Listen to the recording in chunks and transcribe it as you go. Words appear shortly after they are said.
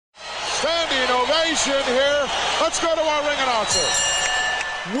sensation here. Let's go to our ring announcer.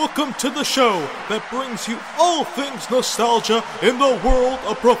 Welcome to the show that brings you all things nostalgia in the world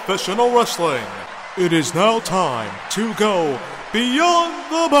of professional wrestling. It is now time to go beyond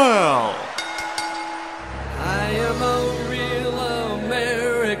the bell. I am a real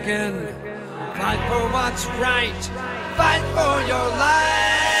American. Fight for what's right. Fight for your life.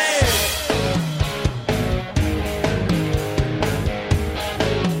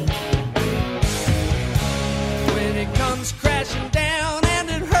 When it comes crashing down and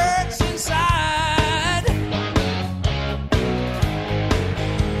it hurts inside.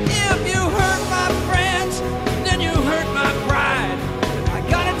 If you hurt my friends, then you hurt my pride. I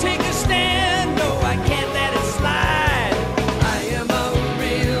gotta take a stand, no, I can't let it slide. I am a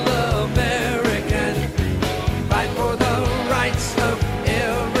real American. Fight for the rights of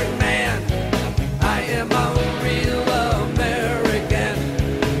every man. I am a real American.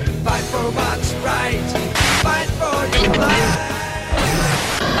 Fight for what's right. Fight for your life.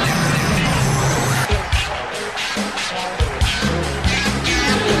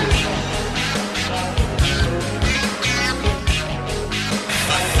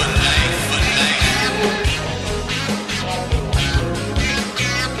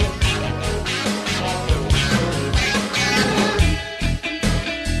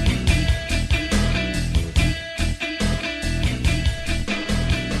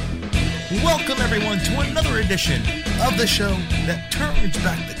 Welcome everyone to another edition of the show that turns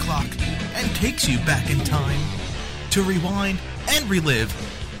back the clock and takes you back in time to rewind and relive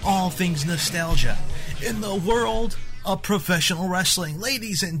all things nostalgia in the world of professional wrestling.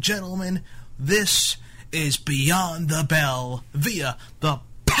 Ladies and gentlemen, this is Beyond the Bell via the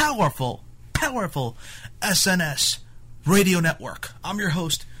powerful SNS radio network. I'm your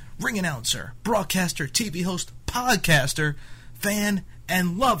host, ring announcer, broadcaster, TV host, podcaster, fan,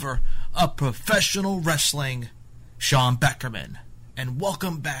 and lover of professional wrestling, Sean Beckerman. And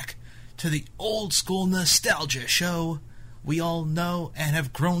welcome back to the old school nostalgia show we all know and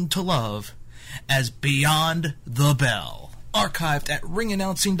have grown to love as Beyond the Bell. Archived at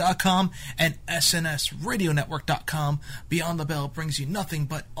ringannouncing.com and SNSradionetwork.com, Beyond the Bell brings you nothing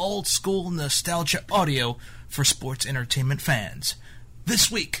but old school nostalgia audio for sports entertainment fans. This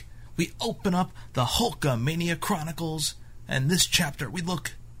week, we open up the Hulkamania Chronicles, and this chapter we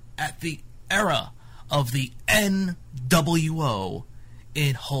look at the era of the NWO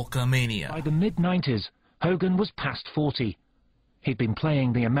in Hulkamania. By the mid-90s, Hogan was past 40. He'd been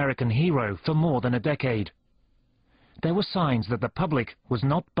playing the American hero for more than a decade. There were signs that the public was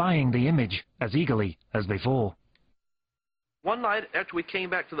not buying the image as eagerly as before. One night after we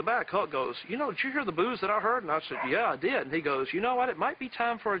came back to the back, Hulk goes, "You know, did you hear the boos that I heard?" And I said, "Yeah, I did." And he goes, "You know what? It might be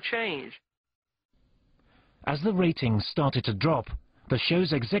time for a change." As the ratings started to drop, the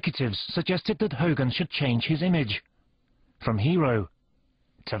show's executives suggested that Hogan should change his image from hero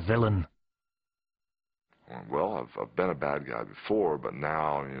to villain. Well, I've been a bad guy before, but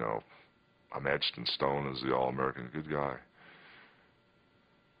now, I'm etched in stone as the all-American good guy.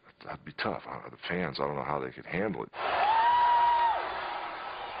 That'd be tough. The fans, I don't know how they could handle it.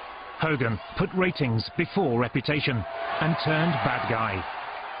 Hogan put ratings before reputation and turned bad guy.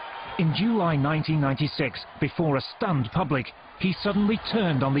 In July 1996, before a stunned public, he suddenly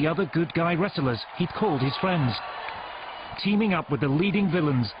turned on the other good guy wrestlers he'd called his friends. Teaming up with the leading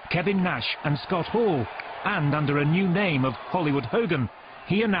villains Kevin Nash and Scott Hall, and under a new name of Hollywood Hogan,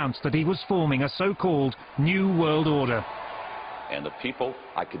 he announced that he was forming a so-called New World Order. And the people,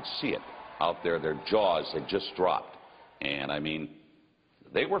 I could see it out there, their jaws had just dropped. And I mean,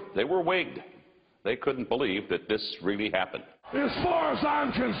 they were wigged. They couldn't believe that this really happened. As far as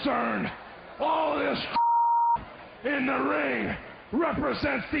I'm concerned, all this in the ring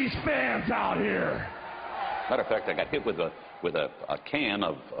represents these fans out here. Matter of fact, I got hit with a can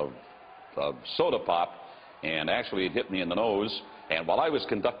of soda pop, and actually it hit me in the nose. And while I was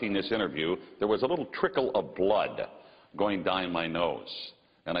conducting this interview, there was a little trickle of blood going down my nose.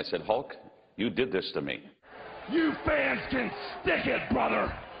 And I said, "Hulk, you did this to me." You fans can stick it,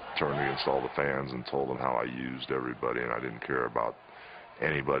 brother. Turned against all the fans and told them how I used everybody and I didn't care about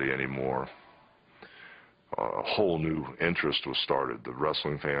anybody anymore. A whole new interest was started. The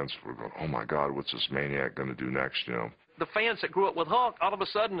wrestling fans were going, "Oh my God, what's this maniac going to do next?" The fans that grew up with Hulk, all of a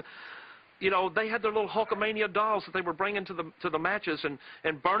sudden, they had their little Hulkamania dolls that they were bringing to the matches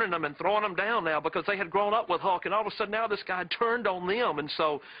and burning them and throwing them down now because they had grown up with Hulk, and all of a sudden now this guy turned on them, and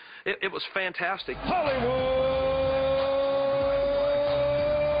so it was fantastic. Hollywood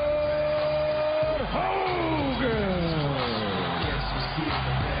Hogan!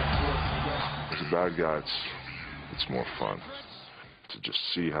 As a bad guy, it's more fun to just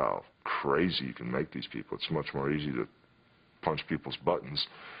see how crazy you can make these people. It's much more easy to punch people's buttons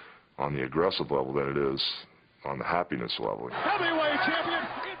on the aggressive level than it is on the happiness level. Heavyweight champion.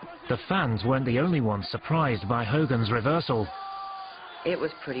 The fans weren't the only ones surprised by Hogan's reversal. It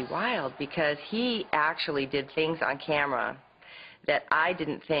was pretty wild because he actually did things on camera that I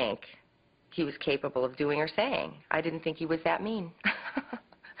didn't think he was capable of doing or saying. I didn't think he was that mean.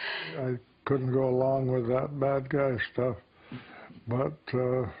 I couldn't go along with that bad guy stuff. But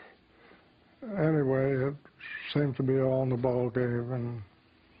anyway, it seemed to be all in the ball game, and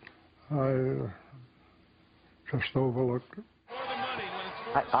I just overlooked it.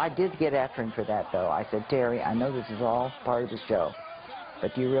 I did get after him for that, though. I said, Terry, I know this is all part of the show,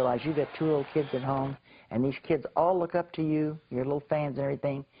 but do you realize you got 2 little kids at home, and these kids all look up to you, your little fans and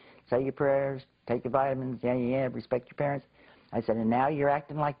everything, say your prayers, take your vitamins, yeah, respect your parents. I said, and now you're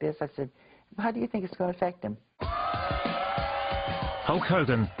acting like this? I said, how do you think it's going to affect them? Hulk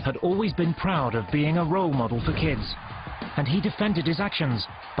Hogan had always been proud of being a role model for kids, and he defended his actions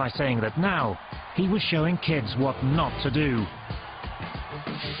by saying that now he was showing kids what not to do.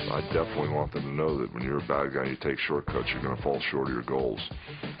 I definitely want them to know that when you're a bad guy and you take shortcuts, you're going to fall short of your goals.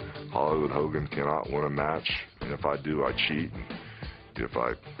 Hollywood Hogan cannot win a match, and if I do, I cheat. And if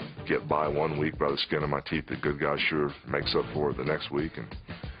I get by 1 week by the skin of my teeth, the good guy sure makes up for it the next week. And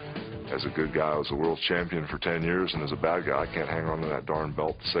as a good guy, I was a world champion for 10 years, and as a bad guy, I can't hang on to that darn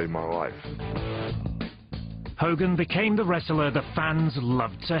belt to save my life. Hogan became the wrestler the fans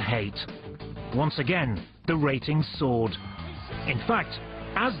loved to hate. Once again, the ratings soared. In fact,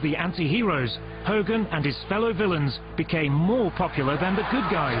 as the anti-heroes, Hogan and his fellow villains became more popular than the good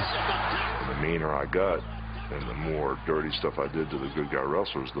guys. The meaner I got and the more dirty stuff I did to the good guy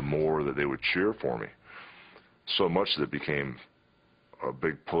wrestlers, the more that they would cheer for me. So much that it became a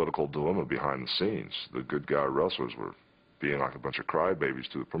big political dilemma behind the scenes. The good guy wrestlers were being like a bunch of crybabies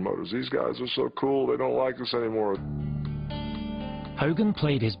to the promoters. These guys are so cool, they don't like us anymore. Hogan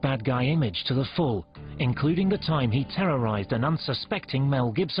played his bad guy image to the full, including the time he terrorized an unsuspecting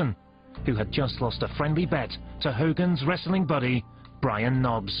Mel Gibson, who had just lost a friendly bet to Hogan's wrestling buddy, Brian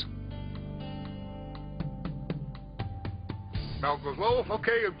Knobbs. Mel goes, well,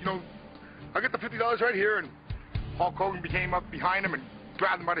 okay, I get the $50 right here, and Hulk Hogan came up behind him and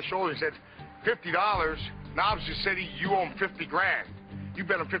grabbed him by the shoulder and said, $50? Knobbs just said you owe him 50 grand. You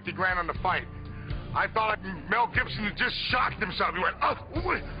bet him 50 grand on the fight. I thought Mel Gibson had just shocked himself. He went, oh,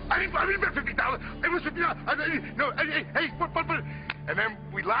 wait, I didn't bet $50. It was $50. Hey, but. And then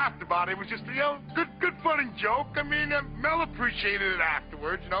we laughed about it. It was just, good funny joke. I mean, Mel appreciated it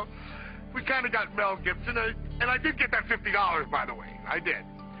afterwards, We kind of got Mel Gibson, and I did get that $50, by the way. I did.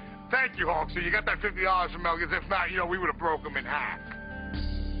 Thank you, Hulk. So you got that $50 from Mel Gibson. If not, we would have broke him in half.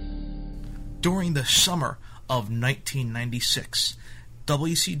 During the summer of 1996,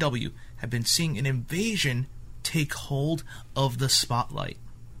 WCW had been seeing an invasion take hold of the spotlight.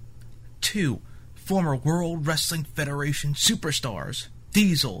 2 former World Wrestling Federation superstars,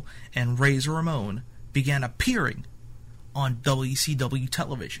 Diesel and Razor Ramon, began appearing on WCW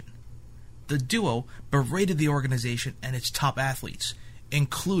television. The duo berated the organization and its top athletes,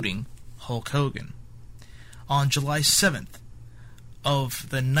 including Hulk Hogan. On July 7th of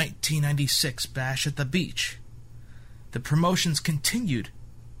the 1996 Bash at the Beach, the promotions continued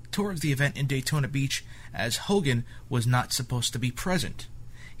towards the event in Daytona Beach as Hogan was not supposed to be present.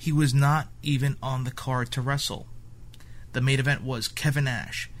 He was not even on the card to wrestle. The main event was Kevin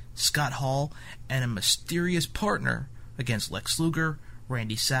Nash, Scott Hall, and a mysterious partner against Lex Luger,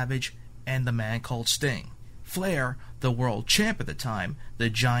 Randy Savage, and the man called Sting. Flair, the world champ at the time,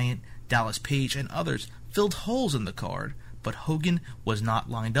 the Giant, Dallas Page, and others filled holes in the card, but Hogan was not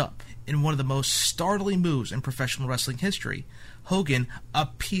lined up. In one of the most startling moves in professional wrestling history, Hogan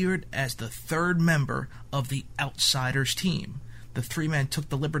appeared as the 3rd member of the Outsiders team. The 3 men took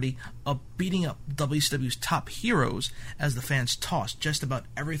the liberty of beating up WCW's top heroes as the fans tossed just about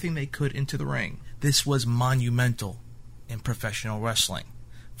everything they could into the ring. This was monumental in professional wrestling.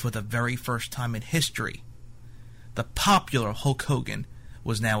 For the very first time in history, the popular Hulk Hogan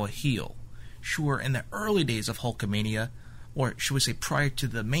was now a heel. Sure, in the early days of Hulkamania, or should we say prior to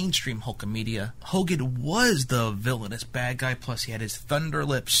the mainstream Hulkamania, Hogan was the villainous bad guy, plus he had his Thunder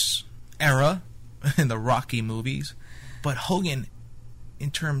Lips era in the Rocky movies. But Hogan,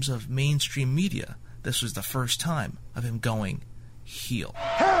 in terms of mainstream media, this was the first time of him going heel.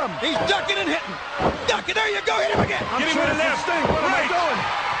 Hit him! He's ducking and hitting! Ducking! There you go! Hit him again! Get him with the left! What am I doing?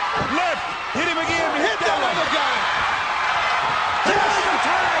 Left! Hit him again! Hit that other guy!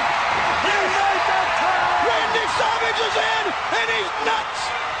 Randy Savage is in, and he's nuts!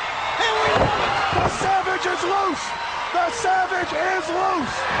 And we love it! The Savage is loose! The Savage is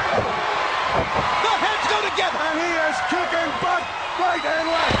loose! right and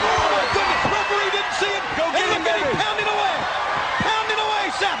left. Oh, my goodness. Referee didn't see it. Go get him, baby. Pounding away. Pounding away,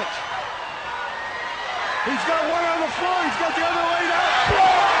 Savage. He's got one on the floor. He's got the other way down.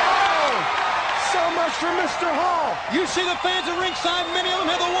 Oh! So much for Mr. Hall. You see the fans at ringside. Many of them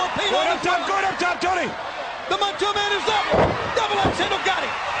have the war paint on. Good up top, Tony. The Macho Man is up. Double axe handle got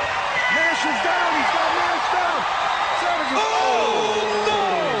him. Nash is down. He's got Nash down. Savage is... Oh, no.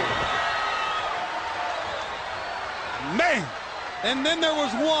 Man. And then there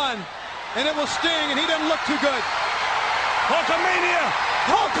was one, and it was Sting, and he didn't look too good. Hulkamania.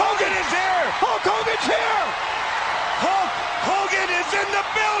 Hulk Hogan is here. Hulk Hogan's here. Hulk Hogan is in the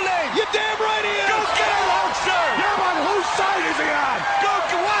building. You damn right he is. Go get him, Hulkster. Yeah, but whose side is he on?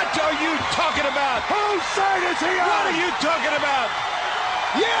 What are you talking about? Whose side is he on? What are you talking about?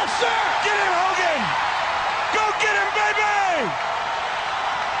 Yes, sir. Get him, Hogan. Go get him, baby.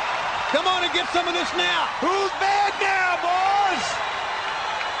 Come on and get some of this now. Who's bad now, boys?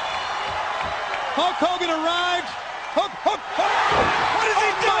 Hulk Hogan arrived. Hulk. What is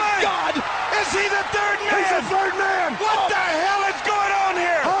he doing? Oh, my God. Is he the third man? He's the third man. What the hell is going on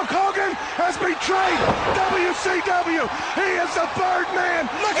here? Hulk Hogan has betrayed WCW. He is the third man.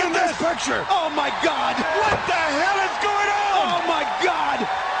 Look at this picture. Oh, my God. What the hell is going on? Oh, my God.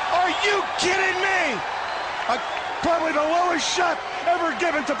 Are you kidding me? Probably the lowest shot ever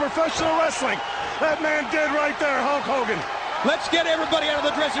given to professional wrestling. That man did right there, Hulk Hogan. Let's get everybody out of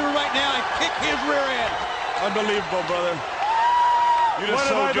the dressing room right now and kick his rear end. Unbelievable, brother. What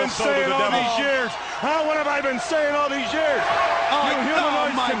have I been saying all these years? Huh? What have I been saying all these years? Oh,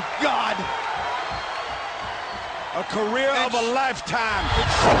 my God. A career of a lifetime.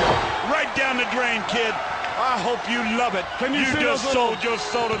 Right down the drain, kid. I hope you love it. Can you just sold your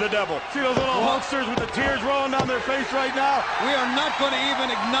soul to the devil. See those little Hulksters with the tears rolling down their face right now? We are not going to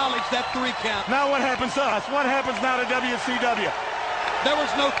even acknowledge that 3 count. Now what happens to us? What happens now to WCW? There was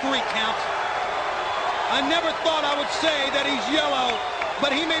no 3 count. I never thought I would say that he's yellow,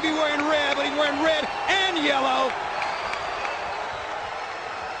 but he may be wearing red, but he's wearing red and yellow.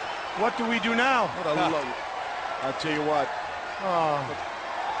 What do we do now? What a load. I'll tell you what.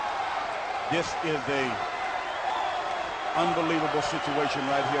 This is a unbelievable situation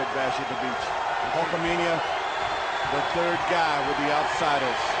right here at Bash at the Beach. Hulkamania, the third guy with the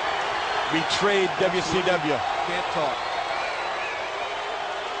outsiders, betrayed WCW. Can't talk.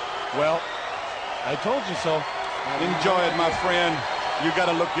 Well, I told you so. Enjoy it, my friend. You got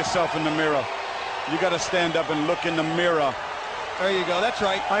to look yourself in the mirror. You got to stand up and look in the mirror. There you go. That's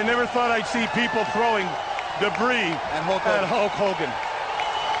right. I never thought I'd see people throwing debris at Hulk Hogan.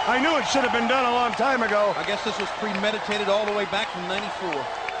 I knew it should have been done a long time ago. I guess this was premeditated all the way back from '94.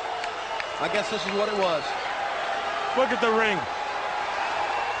 I guess this is what it was. Look at the ring.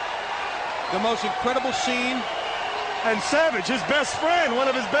 The most incredible scene. And Savage, his best friend, one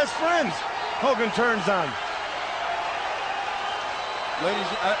of his best friends, Hogan turns on. Ladies,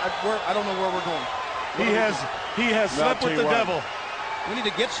 I don't know where we're going. He has slept with the devil. We need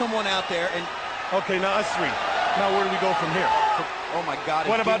to get someone out there and... Okay, now us 3. Now where do we go from here? Oh, my God.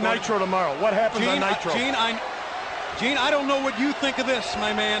 What about Nitro tomorrow? What happens on Nitro? Gene, I don't know what you think of this,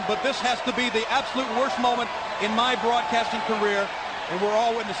 my man, but this has to be the absolute worst moment in my broadcasting career, and we're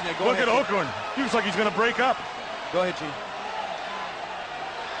all witnessing it. Look at Oakland. He looks like he's going to break up. Go ahead, Gene.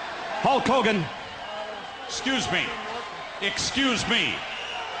 Hulk Hogan, excuse me.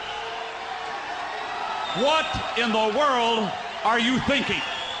 What in the world are you thinking?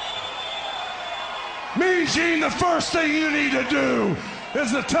 Me, Gene, the first thing you need to do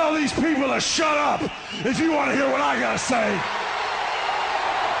is to tell these people to shut up if you want to hear what I got to say.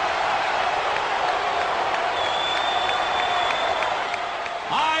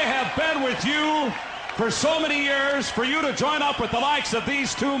 I have been with you for so many years. For you to join up with the likes of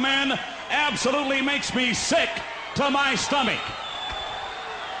these 2 men absolutely makes me sick to my stomach.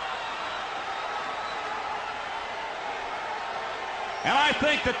 And I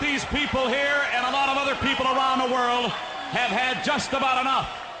think that these people here and a lot of other people around the world have had just about enough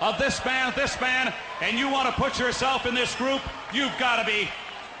of this man, and you want to put yourself in this group? You've got to be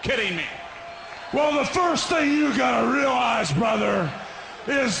kidding me. Well, the first thing you got to realize, brother,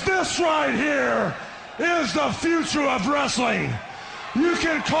 is this right here is the future of wrestling. You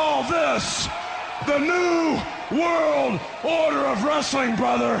can call this the new world order of wrestling,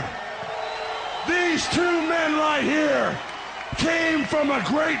 brother. These 2 men right here came from a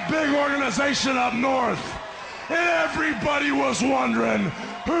great big organization up north, and everybody was wondering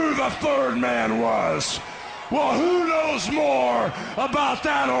who the third man was. Well, who knows more about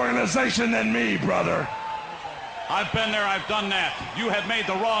that organization than me, brother? I've been there, I've done that. You have made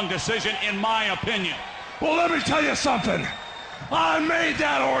the wrong decision, in my opinion. Well, let me tell you something. I made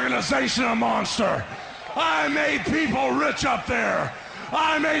that organization a monster. I made people rich up there.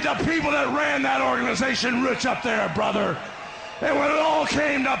 I made the people that ran that organization rich up there, brother. And when it all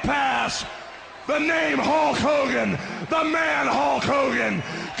came to pass, the name Hulk Hogan, the man Hulk Hogan,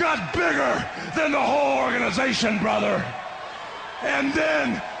 got bigger than the whole organization, brother. And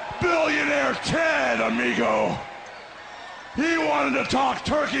then billionaire Ted, amigo, he wanted to talk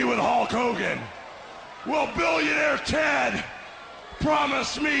turkey with Hulk Hogan. Well, billionaire Ted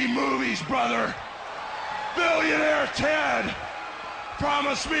promised me movies, brother. Billionaire Ted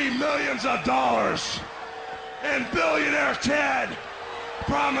promised me millions of dollars. And billionaire Ted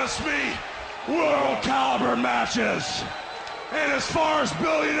promised me world caliber matches. And as far as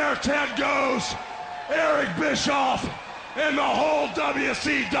billionaire Ted goes, Eric Bischoff and the whole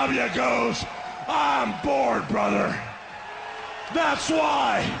WCW goes, I'm bored, brother. That's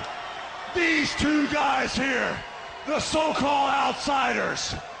why these two guys here, the so-called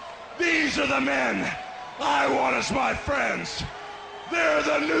outsiders, these are the men I want as my friends. They're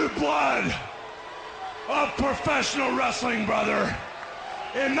the new blood of professional wrestling, brother.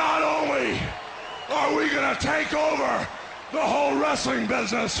 And not only are we going to take over the whole wrestling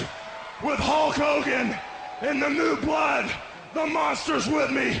business with Hulk Hogan and the new blood, the monsters with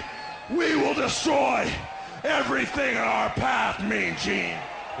me, we will destroy everything in our path, Mean Gene.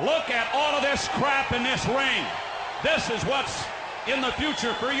 Look at all of this crap in this ring. This is what's in the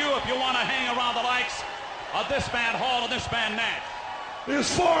future for you if you want to hang around the likes of this man Hall and this man Nash.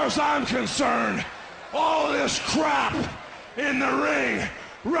 As far as I'm concerned, all of this crap in the ring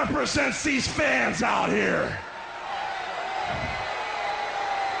represents these fans out here.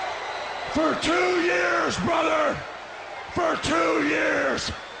 For 2 years, brother, for 2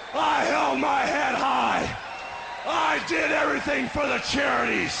 years, I held my head high. I did everything for the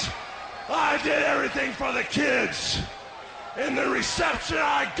charities. I did everything for the kids. And the reception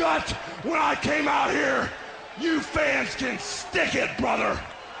I got when I came out here, you fans can stick it, brother.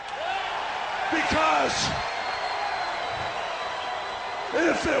 Because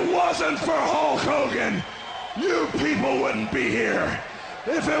if it wasn't for Hulk Hogan, you people wouldn't be here.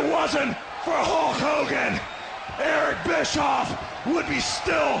 If it wasn't for Hulk Hogan, Eric Bischoff would be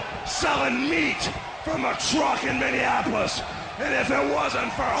still selling meat from a truck in Minneapolis. And if it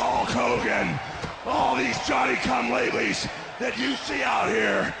wasn't for Hulk Hogan, all these Johnny-come-latelys that you see out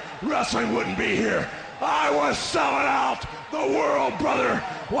here, wrestling wouldn't be here. I was selling out the world, brother,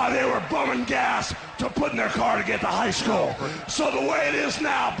 while they were bumming gas to put in their car to get to high school. So the way it is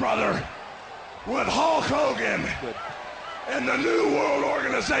now, brother, with Hulk Hogan and the New World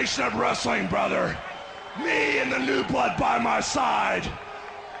Organization of Wrestling, brother, me and the new blood by my side,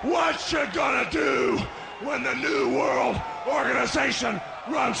 what you gonna do when the New World Organization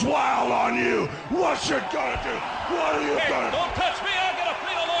runs wild on you? What you gonna do? What are you gonna do? Don't touch me, I've got a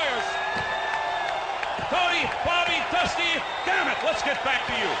fleet of lawyers. Tony, Bobby, Dusty, damn it, let's get back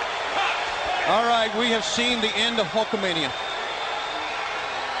to you. All right, we have seen the end of Hulkamania.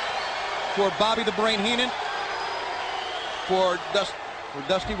 For Bobby the Brain Heenan, for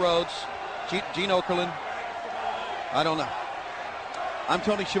Dusty Rhodes, Gene Okerlund, I don't know. I'm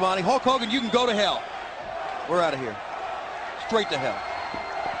Tony Schiavone. Hulk Hogan, you can go to hell. We're out of here. Straight to hell.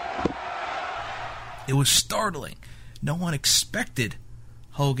 It was startling. No one expected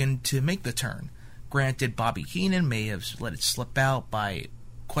Hogan to make the turn. Granted, Bobby Heenan may have let it slip out by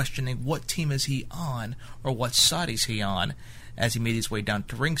questioning what team is he on or what side is he on as he made his way down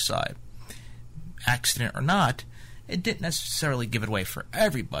to ringside. Accident or not, it didn't necessarily give it away for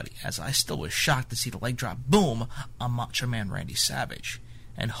everybody, as I still was shocked to see the leg drop boom on Macho Man Randy Savage.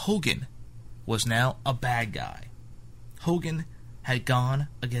 And Hogan was now a bad guy. Hogan had gone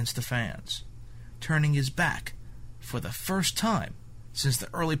against the fans, turning his back for the first time since the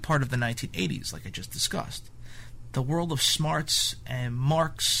early part of the 1980s, like I just discussed. The world of smarts and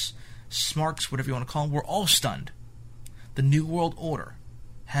marks, smarks, whatever you want to call them, were all stunned. The New World Order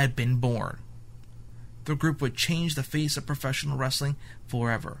had been born. The group would change the face of professional wrestling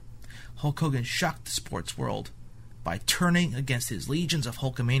forever. Hulk Hogan shocked the sports world by turning against his legions of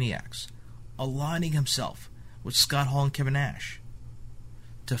Hulkamaniacs, aligning himself with Scott Hall and Kevin Nash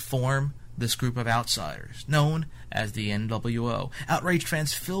to form this group of outsiders, known as the NWO. Outraged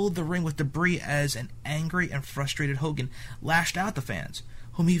fans filled the ring with debris as an angry and frustrated Hogan lashed out the fans,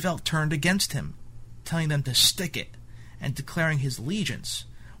 whom he felt turned against him, telling them to stick it and declaring his allegiance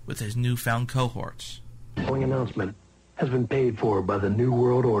with his newfound cohorts. The following announcement has been paid for by the New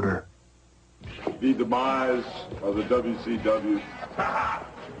World Order. The demise of the WCW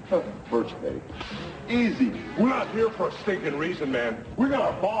Birthday. Easy. We're not here for a stinking reason, man. We got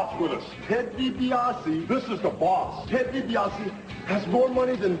our boss with us. Ted DiBiase. This is the boss. Ted DiBiase has more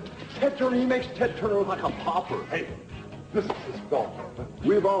money than Ted Turner. He makes Ted Turner look like a pauper. Hey, this is his belt.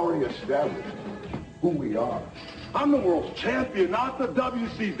 We've already established who we are. I'm the world's champion, not the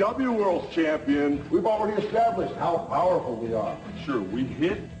WCW world's champion. We've already established how powerful we are. Sure, we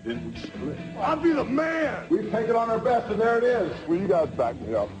hit, then we split. I'll be the man. We've taken on our best, and there it is. Well, you guys back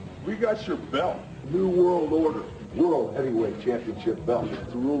me up. We got your belt. New World Order. World Heavyweight Championship belt.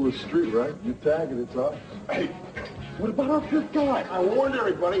 It's the rule of the street, right? You tag it, it's up. Hey, what about our fifth guy? I warned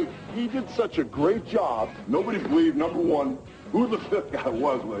everybody. He did such a great job. Nobody believed, number one, who the fifth guy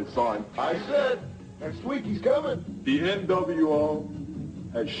was when they saw him. I said, next week he's coming. The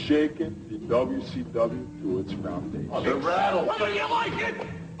NWO has shaken the WCW to its foundation. Oh, the rattle. Whether you like it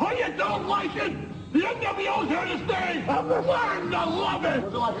or you don't like it, the NWO's here to stay. I've learned to love it. It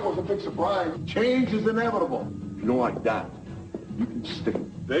wasn't like it was a big surprise. Change is inevitable. If you don't like that, you can stick.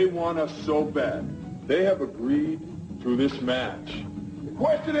 They want us so bad. They have agreed to this match. The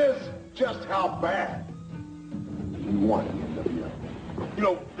question is just how bad we want the NWO. You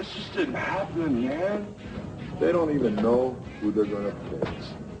know, this just didn't happen, man. They don't even know who they're going to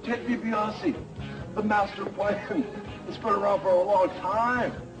face. Ted DiBiase, the master plan. It's been around for a long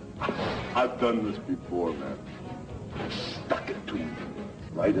time. I've done this before, man. Stuck it to him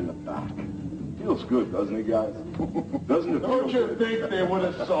right in the back. Feels good, doesn't it, guys? Doesn't it? Don't you think they would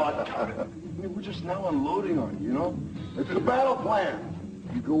have saw it coming? I mean, we're just now unloading on you, you know? It's the battle plan.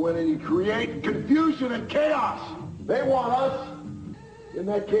 You go in and you create confusion and chaos. They want us in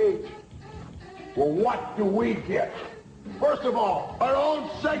that cage. Well, what do we get? First of all, our own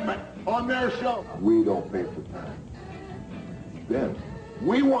segment on their show. We don't pay for that. Then,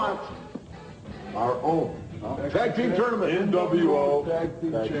 we want our own tag team tournament. NWO. Tag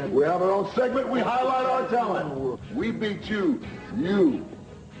team champion. We have our own segment. We highlight our talent. We beat you. You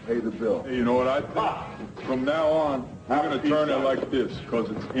pay the bill. Hey, you know what I think? From now on, we're going to turn it like this, because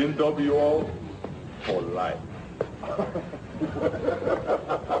it's NWO for life.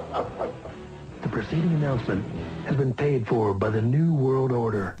 The preceding announcement has been paid for by the New World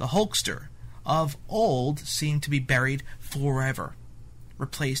Order. The Hulkster of old seemed to be buried forever,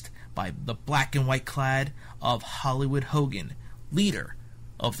 replaced by the black and white clad of Hollywood Hogan, leader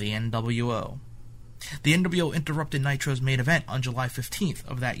of the NWO. The NWO interrupted Nitro's main event on July 15th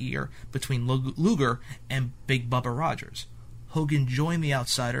of that year between Luger and Big Bubba Rogers. Hogan joined the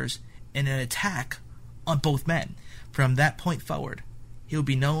Outsiders in an attack on both men. From that point forward, he would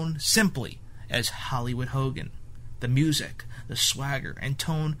be known simply as Hollywood Hogan. The music, the swagger, and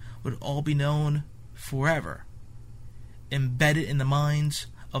tone would all be known forever, embedded in the minds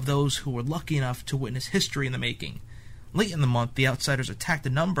of those who were lucky enough to witness history in the making. Late in the month, the Outsiders attacked a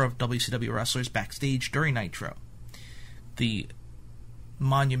number of WCW wrestlers backstage during Nitro. The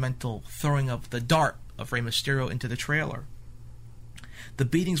monumental throwing of the dart of Rey Mysterio into the trailer. The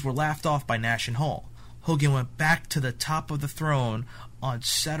beatings were laughed off by Nash and Hall. Hogan went back to the top of the throne on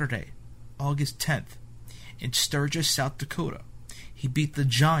Saturday, August 10th, in Sturgis, South Dakota. He beat the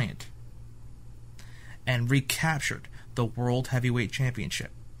Giant and recaptured the World Heavyweight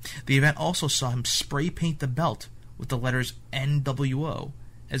Championship. The event also saw him spray paint the belt with the letters NWO,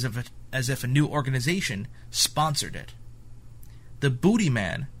 as if a new organization sponsored it. The Booty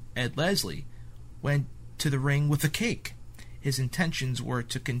Man, Ed Leslie, went to the ring with a cake. His intentions were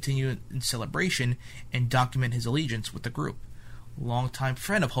to continue in celebration and document his allegiance with the group. Longtime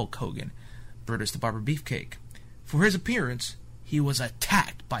friend of Hulk Hogan, Brutus the Barber Beefcake. For his appearance, he was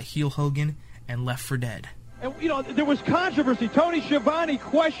attacked by heel Hogan and left for dead. And, you know, there was controversy. Tony Schiavone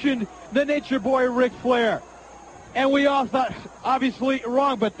questioned the Nature Boy Ric Flair. And we all thought, obviously,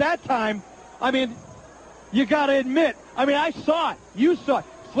 wrong. But that time, I mean, you got to admit, I mean, I saw it. You saw it.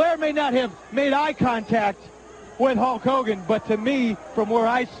 Flair may not have made eye contact with Hulk Hogan, but to me, from where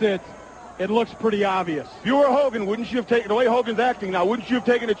I sit, it looks pretty obvious. If you were Hogan, wouldn't you have taken, the way Hogan's acting now, wouldn't you have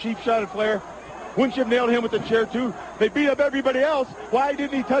taken a cheap shot at Flair? Wouldn't you have nailed him with the chair, too? They beat up everybody else. Why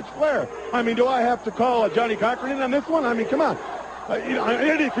didn't he touch Flair? I mean, do I have to call Johnny Cochran in on this one? I mean, come on. You know, an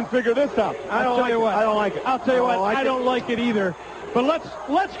idiot can figure this out. I don't like it. I'll tell you what, I don't like it either. But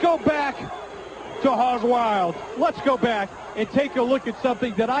let's go back to Hog Wild. Let's go back and take a look at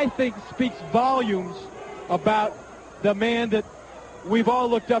something that I think speaks volumes about the man that we've all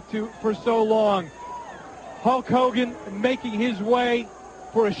looked up to for so long. Hulk Hogan making his way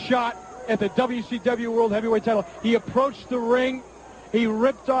for a shot at the WCW World Heavyweight title. He approached the ring. He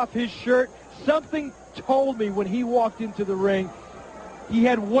ripped off his shirt. Something told me when he walked into the ring, he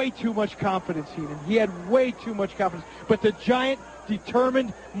had way too much confidence, Heenan. He had way too much confidence. But the Giant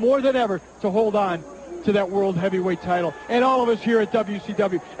determined more than ever to hold on to that World Heavyweight title. And all of us here at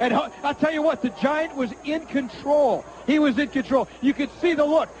WCW. And I'll tell you what, the Giant was in control. He was in control. You could see the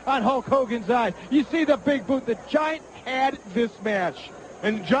look on Hulk Hogan's eyes. You see the big boot. The Giant had this match.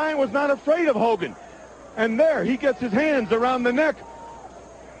 And Giant was not afraid of Hogan. And there, he gets his hands around the neck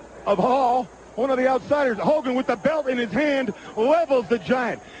of Hall, one of the outsiders. Hogan, with the belt in his hand, levels the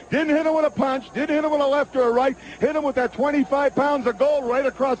Giant. Didn't hit him with a punch, didn't hit him with a left or a right, hit him with that 25 pounds of gold right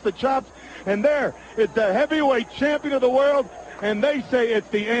across the chops. And there, it's the heavyweight champion of the world, and they say it's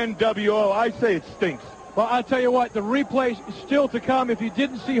the NWO. I say it stinks. Well, I'll tell you what, the replay is still to come. If you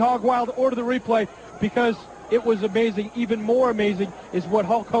didn't see Hog Wild, order the replay, because it was amazing. Even more amazing is what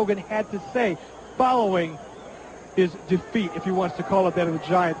Hulk Hogan had to say following his defeat, if he wants to call it that, of the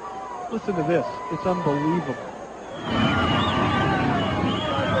Giant. Listen to this. It's unbelievable.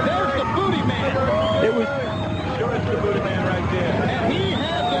 There's the Booty Man. It was... Sure, it's the Booty Man right there. And he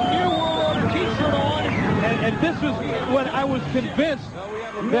had the New World Order T-shirt on. And this was when I was convinced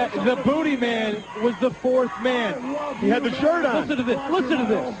that the Booty Man was the fourth man. He had the shirt on. Listen to this. Listen to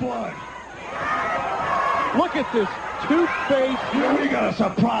this. Look at this toothpaste. You know, we got a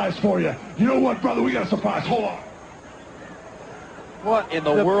surprise for you. You know what, brother? We got a surprise. Hold on. What in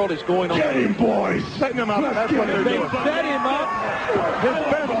the world is going on? Get him, boys. Setting him up. That's what they're doing. Set him up. His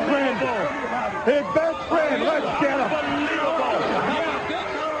best friend. His best friend. Let's get him.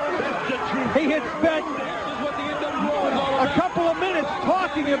 He had spent a couple of minutes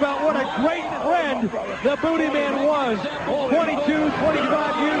talking about what a great friend the Booty Man was. 22,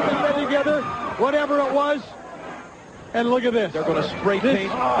 25 years they been together, whatever it was. And look at this. They're going to spray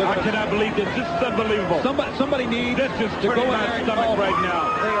paint. I cannot believe this. This is unbelievable. Somebody needs this is to go in my there and stomach call right now.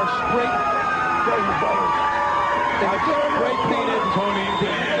 They are spray painted. Tony.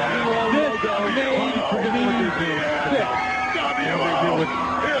 This made me sick.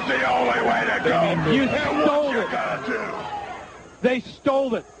 Here's the only way to go. You stole it. They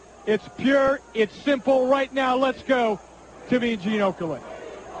stole it. It's pure. It's simple. Right now, let's go to Mean Gene Okerlund.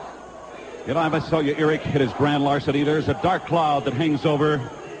 You know, I must tell you, Eric, it is grand larceny. There's a dark cloud that hangs over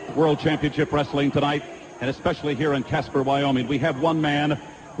World Championship Wrestling tonight, and especially here in Casper, Wyoming. We have one man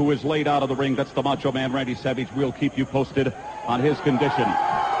who is laid out of the ring. That's the Macho Man, Randy Savage. We'll keep you posted on his condition.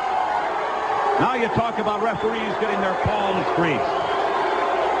 Now you talk about referees getting their palms greased.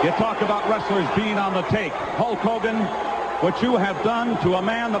 You talk about wrestlers being on the take. Hulk Hogan, what you have done to a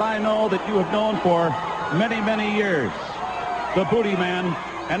man that I know that you have known for many, many years. The Booty Man.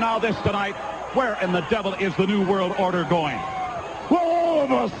 And now this tonight, where in the devil is the New World Order going? Well, all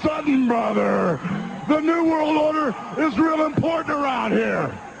of a sudden, brother, the New World Order is real important around here.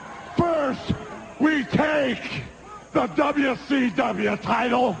 First, we take the WCW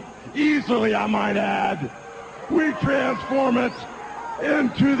title, easily I might add. We transform it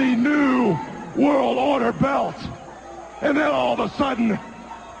into the New World Order belt. And then all of a sudden,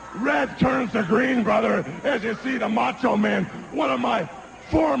 red turns to green, brother, as you see the Macho Man, one of my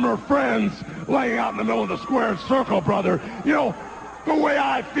former friends, laying out in the middle of the square circle, brother. You know, the way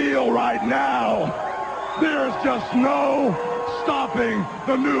I feel right now, there's just no stopping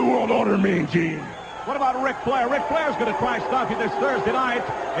the New World Order, Mean Gene. What about Ric Flair? Ric Flair's going to try to stop you this Thursday night,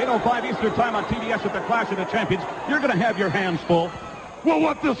 8:05 Eastern Time on TBS at the Clash of the Champions. You're going to have your hands full. Well,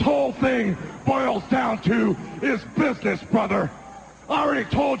 what this whole thing boils down to is business, brother. I already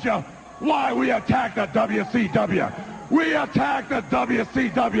told you why we attacked the WCW. We attacked the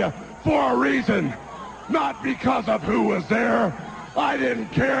WCW for a reason, not because of who was there. I didn't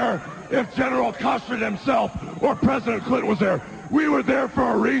care if General Custer himself or President Clinton was there. We were there for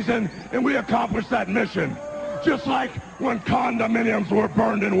a reason, and we accomplished that mission. Just like when condominiums were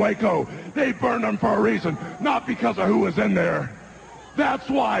burned in Waco, they burned them for a reason, not because of who was in there. That's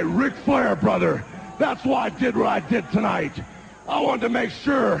why Ric Flair, brother, that's why I did what I did tonight. I wanted to make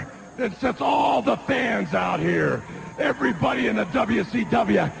sure that since all the fans out here, everybody in the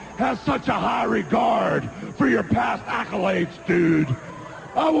WCW has such a high regard for your past accolades, dude.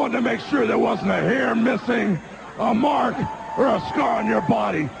 I wanted to make sure there wasn't a hair missing, a mark, or a scar on your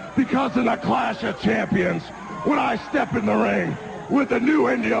body, because in the Clash of Champions, when I step in the ring with the new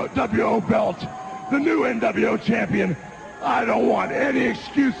NWO belt, the new NWO champion, I don't want any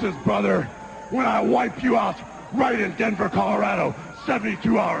excuses, brother, when I wipe you out right in Denver, Colorado,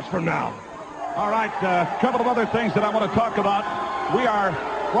 72 hours from now. All right, a couple of other things that I want to talk about. We are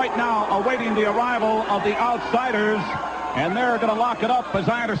right now awaiting the arrival of the Outsiders, and they're going to lock it up, as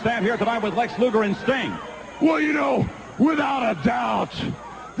I understand, here tonight with Lex Luger and Sting. Well, you know, without a doubt,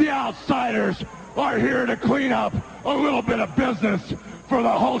 the Outsiders are here to clean up a little bit of business for the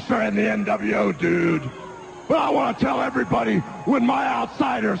Hulkster and the NWO, dude. But I want to tell everybody, when my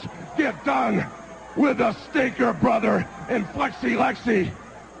outsiders get done with the Stinker Brother and Flexi Lexi,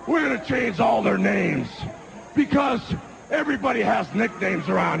 we're going to change all their names. Because everybody has nicknames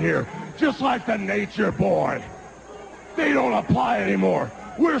around here, just like the Nature Boy. They don't apply anymore.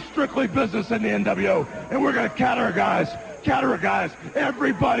 We're strictly business in the NWO, and we're going to categorize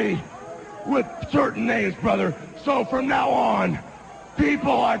everybody with certain names, brother. So from now on,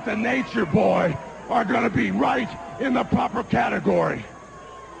 people like the Nature Boy are going to be right in the proper category.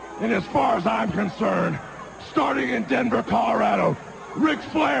 And as far as I'm concerned, starting in Denver, Colorado, Ric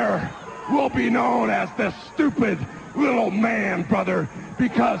Flair will be known as the Stupid Little Man, brother,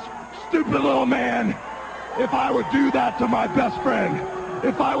 because Stupid Little Man, if I would do that to my best friend,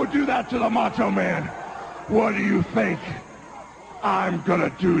 if I would do that to the Macho Man, what do you think I'm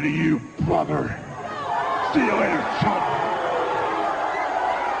gonna do to you, brother? See you later, chump.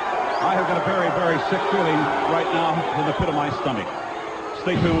 I have got a very, very sick feeling right now in the pit of my stomach.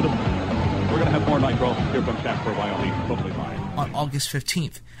 Stay tuned. We're going to have more Nitro here from Casper, Wyoming, totally fine. On August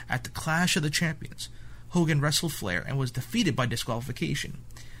 15th, at the Clash of the Champions, Hogan wrestled Flair and was defeated by disqualification.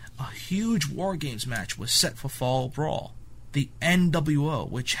 A huge War Games match was set for Fall Brawl. The NWO,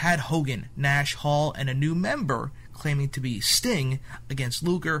 which had Hogan, Nash, Hall, and a new member claiming to be Sting, against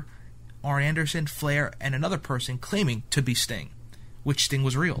Luger, Arn Anderson, Flair, and another person claiming to be Sting, which Sting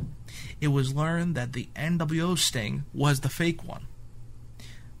was real. It was learned that the NWO Sting was the fake one.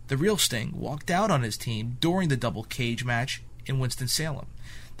 The real Sting walked out on his team during the double cage match in Winston-Salem.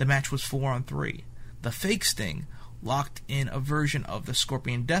 The match was 4-on-3. The fake Sting locked in a version of the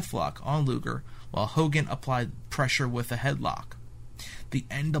Scorpion Deathlock on Luger, while Hogan applied pressure with a headlock. The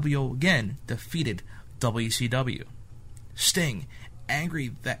NWO again defeated WCW. Sting,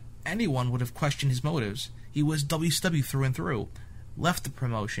 angry that anyone would have questioned his motives, he was WCW through and through, left the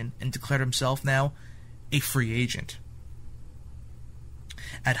promotion and declared himself now a free agent.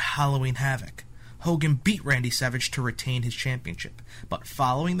 At Halloween Havoc, Hogan beat Randy Savage to retain his championship, but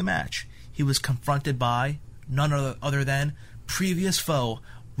following the match, he was confronted by none other than previous foe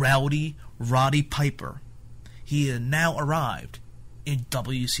Rowdy Roddy Piper. He had now arrived in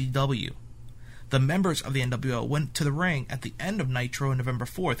WCW. The members of the NWO went to the ring at the end of Nitro on November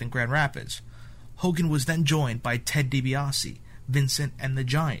 4th in Grand Rapids. Hogan was then joined by Ted DiBiase, Vincent, and the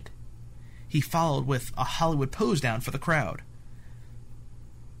Giant. He followed with a Hollywood pose down for the crowd.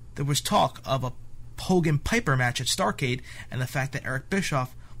 There was talk of a Hogan-Piper match at Starrcade and the fact that Eric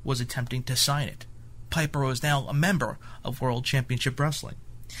Bischoff was attempting to sign it. Piper was now a member of World Championship Wrestling.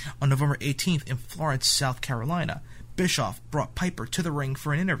 On November 18th in Florence, South Carolina, Bischoff brought Piper to the ring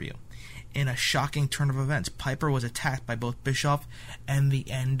for an interview. In a shocking turn of events, Piper was attacked by both Bischoff and the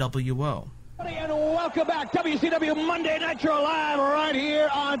NWO. And welcome back, WCW Monday Nitro Live right here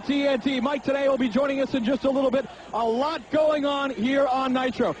on TNT. Mike today will be joining us in just a little bit. A lot going on here on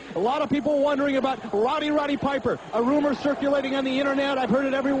Nitro. A lot of people wondering about Roddy Piper. A rumor circulating on the internet. I've heard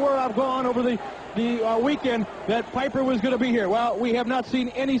it everywhere I've gone over the weekend that Piper was going to be here. Well, we have not seen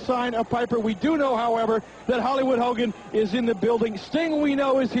any sign of Piper. We do know, however, that Hollywood Hogan is in the building. Sting, we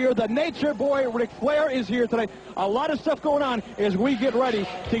know, is here. The Nature Boy, Ric Flair, is here tonight. A lot of stuff going on as we get ready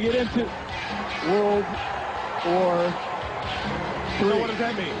to get into World War III. So what does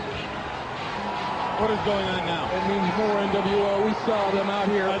that mean? What is going on now? It means more NWO. We saw them out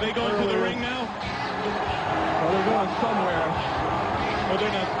here. Are they going to the ring now? Well, they're going somewhere. Oh,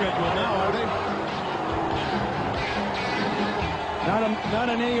 they're not scheduled now, are they? Not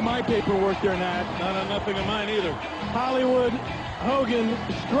on any of my paperwork, they're not. Not on nothing of mine either. Hollywood Hogan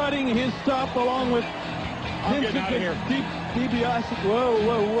strutting his stuff along with I'm getting out of here. DiBiase. Whoa.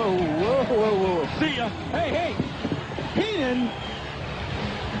 See ya. Hey. Heenan.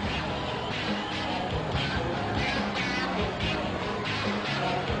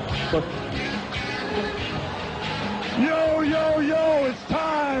 Yo, it's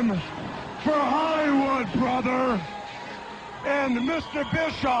time for Hollywood, brother. And Mr.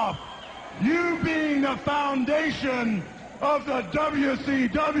 Bischoff, you being the foundation of the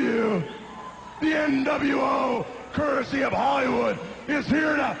WCW, the NWO, courtesy of Hollywood, is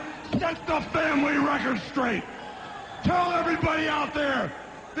here to set the family record straight. Tell everybody out there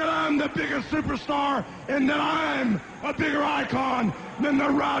that I'm the biggest superstar and that I'm a bigger icon than the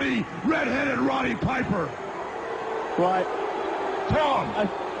rowdy, red-headed Roddy Piper. Right. Tell them. I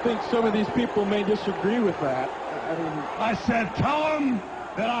think some of these people may disagree with that. I said tell them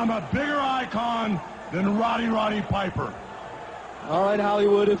that I'm a bigger icon than Roddy Piper. All right,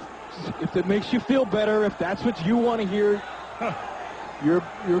 Hollywood, if it makes you feel better, if that's what you want to hear, you're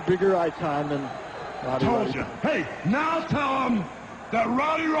a bigger icon than Roddy. Told you. Hey, now tell them that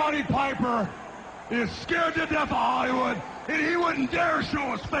Roddy Piper is scared to death of Hollywood, and he wouldn't dare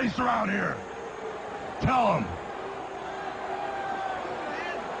show his face around here. Tell him.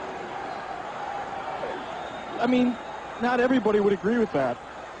 I mean, not everybody would agree with that.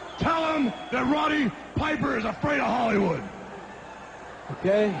 Tell him that Roddy Piper is afraid of Hollywood.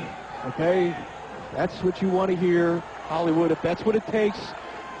 Okay, that's what you want to hear, Hollywood. If that's what it takes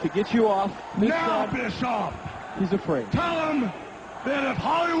to get you off Now, Bischoff, he's afraid. Tell him that if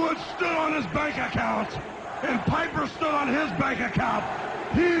Hollywood stood on his bank account and Piper stood on his bank account,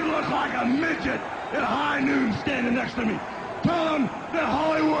 he'd look like a midget at high noon standing next to me. Tell him that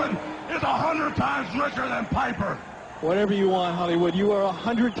Hollywood is 100 times richer than Piper. Whatever you want, Hollywood. You are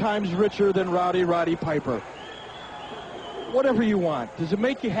 100 times richer than Roddy Piper. Whatever you want. Does it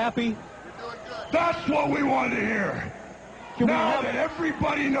make you happy? That's what we wanted to hear. Now that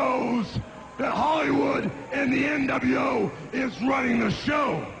everybody knows that Hollywood and the NWO is running the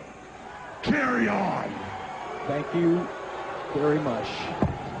show, carry on. Thank you very much.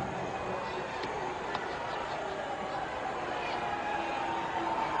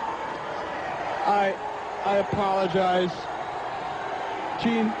 I apologize.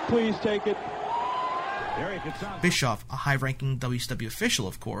 Gene, please take it. Bischoff, a high-ranking WCW official,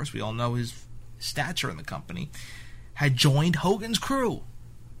 of course, we all know his stature in the company, had joined Hogan's crew.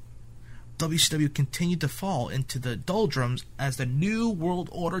 WCW continued to fall into the doldrums as the New World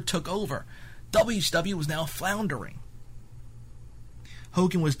Order took over. WCW was now floundering.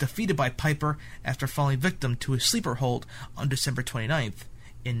 Hogan was defeated by Piper after falling victim to a sleeper hold on December 29th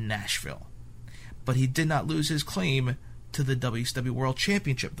in Nashville. But he did not lose his claim to the WCW World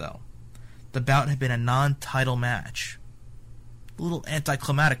Championship, though. The bout had been a non-title match. A little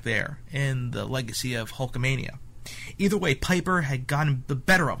anticlimactic there in the legacy of Hulkamania. Either way, Piper had gotten the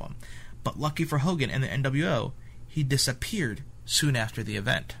better of him, but lucky for Hogan and the NWO, he disappeared soon after the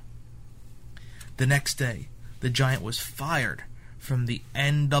event. The next day, the Giant was fired from the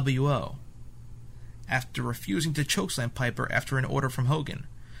NWO after refusing to chokeslam Piper after an order from Hogan.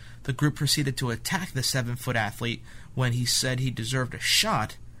 The group proceeded to attack the 7-foot athlete when he said he deserved a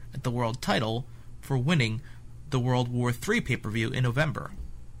shot at the world title for winning the World War III pay-per-view in November.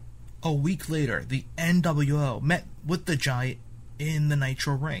 A week later, the NWO met with the Giant in the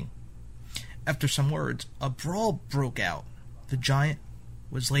Nitro ring. After some words, a brawl broke out. The Giant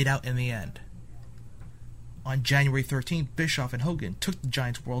was laid out in the end. On January 13th, Bischoff and Hogan took the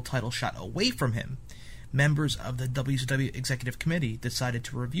Giant's world title shot away from him. Members of the WCW Executive Committee decided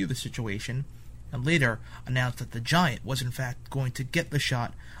to review the situation and later announced that the Giant was in fact going to get the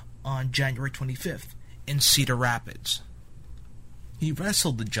shot on January 25th in Cedar Rapids. He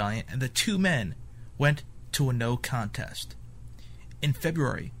wrestled the Giant and the two men went to a no contest. In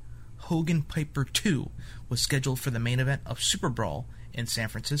February, Hogan Piper 2 was scheduled for the main event of Super Brawl in San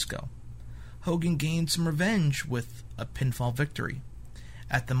Francisco. Hogan gained some revenge with a pinfall victory.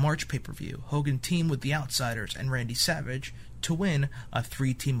 At the March pay-per-view, Hogan teamed with the Outsiders and Randy Savage to win a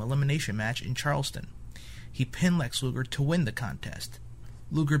 3-team elimination match in Charleston. He pinned Lex Luger to win the contest.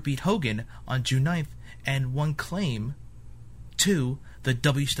 Luger beat Hogan on June 9th and won claim to the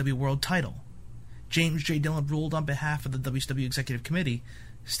WCW World title. James J. Dillon ruled on behalf of the WCW Executive Committee,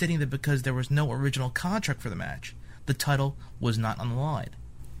 stating that because there was no original contract for the match, the title was not on the line,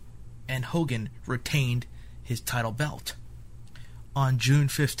 and Hogan retained his title belt. On June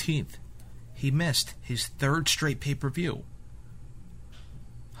 15th, he missed his third straight pay-per-view.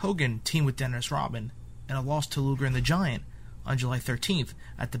 Hogan teamed with Dennis Rodman in a loss to Luger and the Giant on July 13th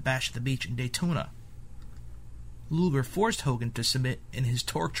at the Bash at the Beach in Daytona. Luger forced Hogan to submit in his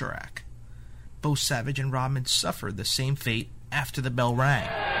torture act. Both Savage and Rodman suffered the same fate after the bell rang.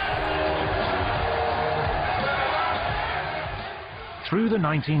 Through the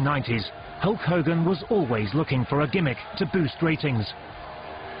 1990s, Hulk Hogan was always looking for a gimmick to boost ratings.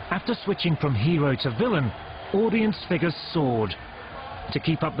 After switching from hero to villain, audience figures soared. To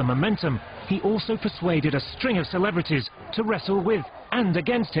keep up the momentum, he also persuaded a string of celebrities to wrestle with and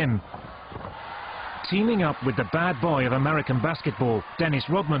against him. Teaming up with the bad boy of American basketball, Dennis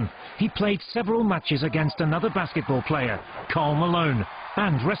Rodman, he played several matches against another basketball player, Karl Malone,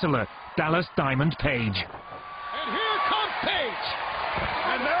 and wrestler Dallas Diamond Page. And here comes Page!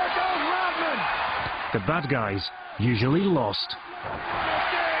 And there goes Rodman! The bad guys usually lost.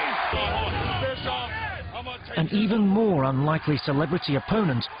 An even more unlikely celebrity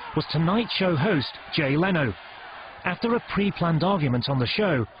opponent was Tonight Show host Jay Leno. After a pre-planned argument on the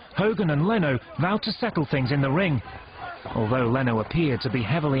show, Hogan and Leno vowed to settle things in the ring. Although Leno appeared to be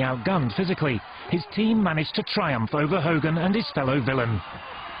heavily outgunned physically, his team managed to triumph over Hogan and his fellow villain.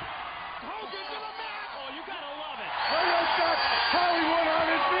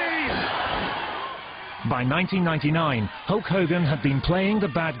 By 1999, Hulk Hogan had been playing the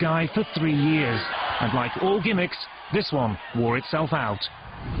bad guy for 3 years, and like all gimmicks, this one wore itself out.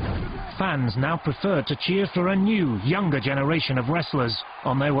 Fans now preferred to cheer for a new, younger generation of wrestlers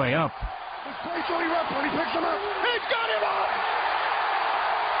on their way up. He picks him up. He's got him up!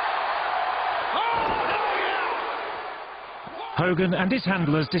 Hogan and his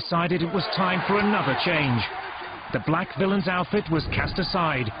handlers decided it was time for another change. The black villain's outfit was cast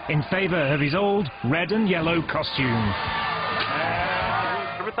aside in favor of his old red and yellow costume.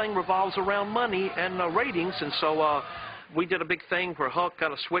 Everything revolves around money and ratings, and so we did a big thing where Hulk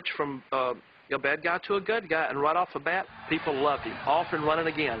got a switch from a bad guy to a good guy, and right off the bat, people loved him. Off and running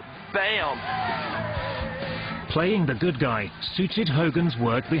again. Bam! Playing the good guy suited Hogan's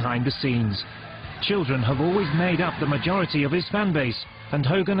work behind the scenes. Children have always made up the majority of his fan base, and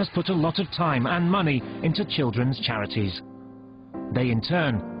Hogan has put a lot of time and money into children's charities. They, in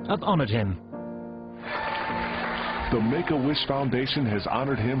turn, have honored him. The Make-A-Wish Foundation has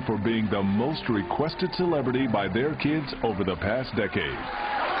honored him for being the most requested celebrity by their kids over the past decade.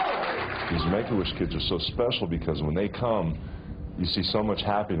 These Make-A-Wish kids are so special because when they come, you see so much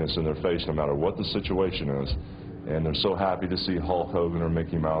happiness in their face no matter what the situation is. And they're so happy to see Hulk Hogan or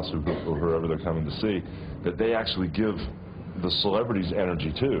Mickey Mouse or whoever they're coming to see, that they actually give the celebrities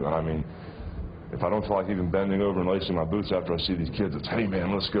energy too. And I mean, if I don't feel like even bending over and lacing my boots after I see these kids, it's, hey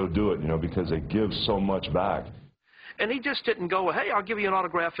man, let's go do it, you know, because they give so much back. And he just didn't go, hey, I'll give you an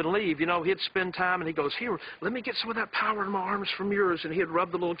autograph and leave. You know, he'd spend time and he goes, here, let me get some of that power in my arms from yours. And he'd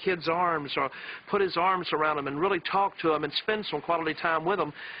rub the little kid's arms or put his arms around him and really talk to him and spend some quality time with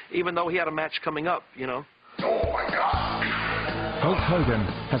him, even though he had a match coming up, you know. Oh, my God! Hulk Hogan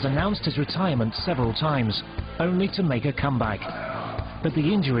has announced his retirement several times, only to make a comeback. But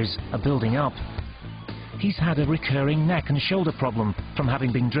the injuries are building up. He's had a recurring neck and shoulder problem from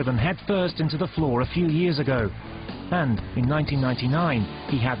having been driven headfirst into the floor a few years ago. And in 1999,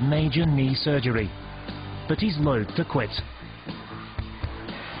 he had major knee surgery. But he's loath to quit.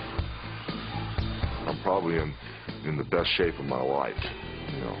 I'm probably in the best shape of my life.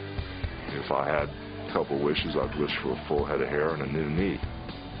 You know, if I had a couple wishes, I'd wish for a full head of hair and a new knee.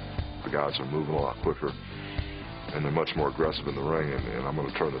 The guys are moving a lot quicker, and they're much more aggressive in the ring, and I'm going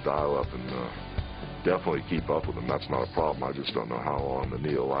to turn the dial up and definitely keep up with them. That's not a problem. I just don't know how long the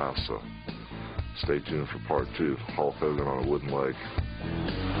knee will last, so stay tuned for part 2. Hulk Hogan on a wooden leg.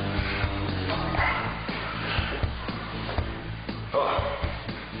 Oh,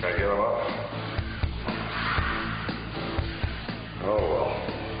 can I get him up? Oh, well.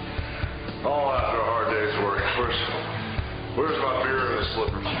 All after a hard day's work. Where's my beer and the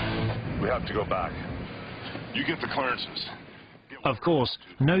slippers? We have to go back. You get the clearances. Of course,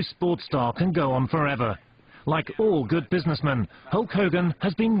 no sports star can go on forever. Like all good businessmen, Hulk Hogan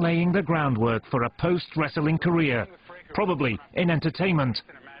has been laying the groundwork for a post-wrestling career, probably in entertainment,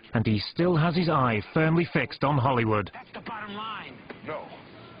 and he still has his eye firmly fixed on Hollywood. That's the bottom line. No.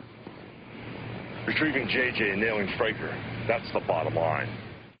 Retrieving JJ and nailing Fraker, that's the bottom line.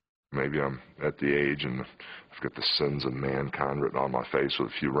 Maybe I'm at the age and I've got the sins of mankind written on my face with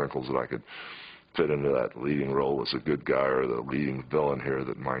a few wrinkles that I could fit into that leading role as a good guy or the leading villain here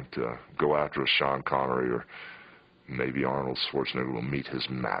that might go after a Sean Connery, or maybe Arnold Schwarzenegger will meet his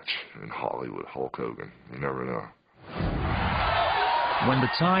match in Hollywood, Hulk Hogan. You never know. When the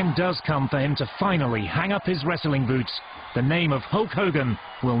time does come for him to finally hang up his wrestling boots, the name of Hulk Hogan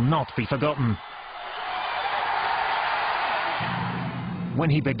will not be forgotten. When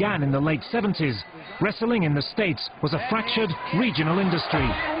he began in the late 70s, wrestling in the States was a fractured regional industry.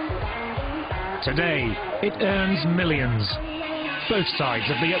 Today, it earns millions, both sides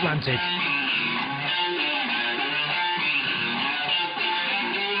of the Atlantic.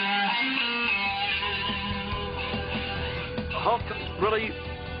 Hulk really,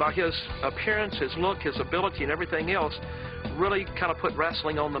 by his appearance, his look, his ability, and everything else, really kind of put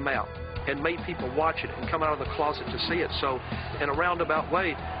wrestling on the map and made people watch it and come out of the closet to see it. So, in a roundabout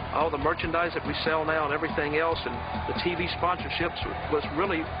way, all the merchandise that we sell now and everything else, and the TV sponsorships, was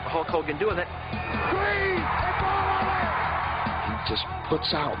really Hulk Hogan doing that. He just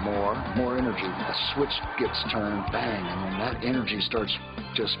puts out more energy. A switch gets turned, bang, and then that energy starts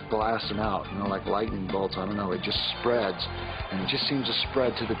just blasting out, you know, like lightning bolts. I don't know, it just spreads, and it just seems to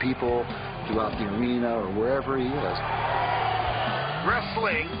spread to the people throughout the arena or wherever he is.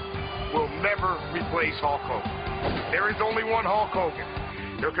 Wrestling will never replace Hulk Hogan. There is only one Hulk Hogan.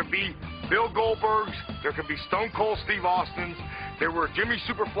 There could be Bill Goldbergs, there could be Stone Cold Steve Austins, there were Jimmy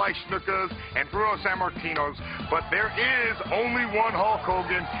Superfly Snukas and Bruno Sammartinos, but there is only one Hulk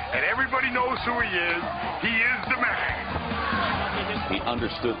Hogan, and everybody knows who he is. He is the man. He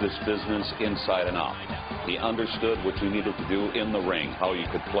understood this business inside and out. He understood what you needed to do in the ring, how you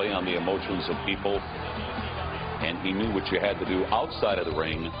could play on the emotions of people, and he knew what you had to do outside of the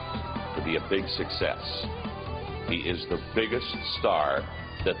ring to be a big success. He is the biggest star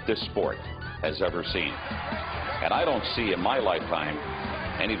that this sport has ever seen. And I don't see in my lifetime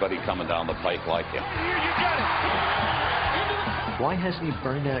anybody coming down the pike like him. Why hasn't he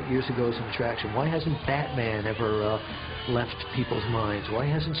burned out years ago as an attraction? Why hasn't Batman ever left people's minds? Why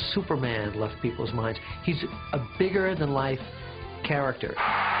hasn't Superman left people's minds? He's a bigger-than-life character.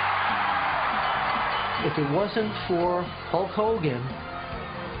 If it wasn't for Hulk Hogan,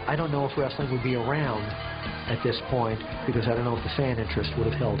 I don't know if wrestling would be around at this point, because I don't know if the fan interest would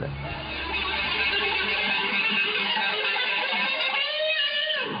have held it.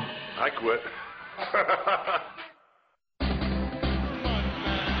 I quit.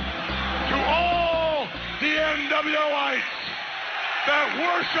 To all the NWItes that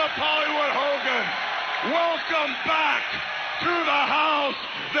worship Hollywood Hogan, welcome back to the house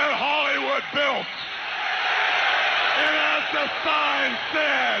that Hollywood built. And as the sign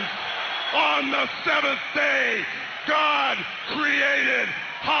says, on the seventh day, God created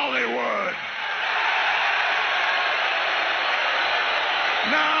Hollywood.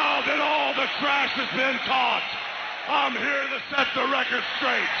 Now that all the trash has been taught, I'm here to set the record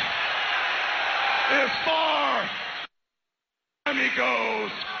straight. As far as he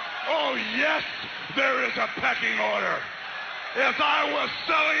goes, oh yes, there is a pecking order. As I was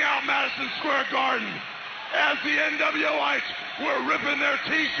selling out Madison Square Garden, as the NWItes were ripping their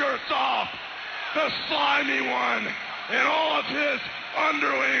t-shirts off, the Slimy One and all of his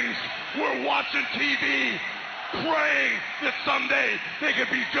underlings were watching TV, praying that someday they could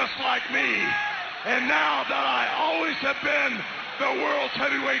be just like me. And now that I always have been the world's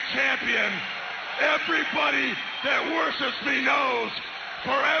heavyweight champion, everybody that worships me knows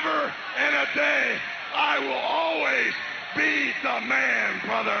forever and a day I will always be the man,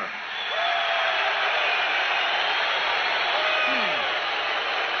 brother.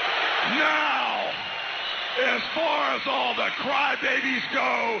 Now, as far as all the crybabies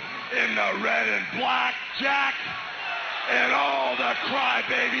go in the red and black, Jack, and all the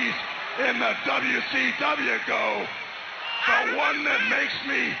crybabies in the WCW go, the one that makes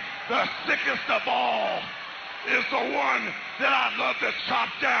me the sickest of all is the one that I'd love to chop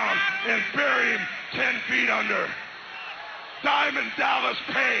down and bury him 10 feet under. Diamond Dallas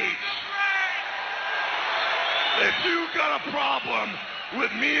Page. If you got a problem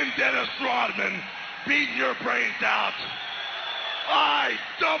with me and Dennis Rodman beating your brains out, I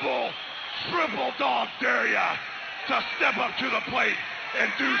double, triple dog dare ya to step up to the plate and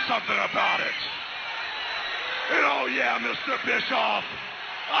do something about it. And oh yeah, Mr. Bischoff,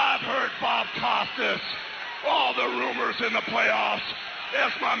 I've heard Bob Costas, all the rumors in the playoffs,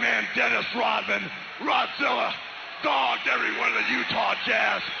 as my man Dennis Rodman, Rodzilla, dogged every one of the Utah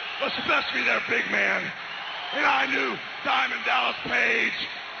Jazz, especially their big man. And I knew Diamond Dallas Page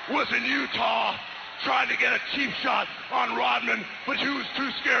was in Utah trying to get a cheap shot on Rodman, but he was too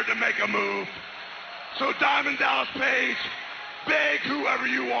scared to make a move. So Diamond Dallas Page, beg whoever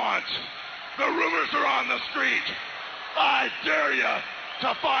you want. The rumors are on the street. I dare you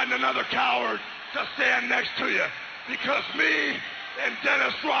to find another coward to stand next to you, because me and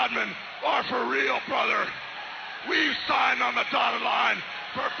Dennis Rodman are for real, brother. We've signed on the dotted line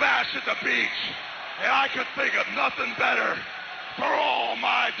for Bash at the Beach, and I could think of nothing better for all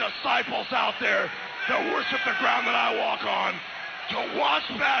my disciples out there that worship the ground that I walk on to watch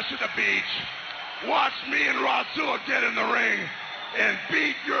Bash at the Beach, watch me and Rodzilla get in the ring and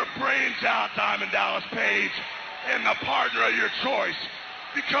beat your brains out, Diamond Dallas Page, and the partner of your choice,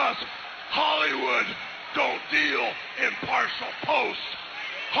 because Hollywood don't deal in partial posts.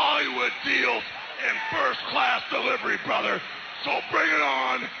 Hollywood deals in first-class delivery, brother. So bring it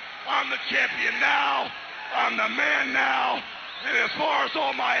on. I'm the champion now. I'm the man now. And as far as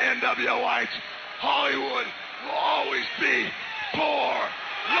all my NWItes, Hollywood will always be for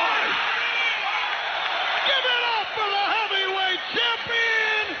life. Give it up for the heavyweight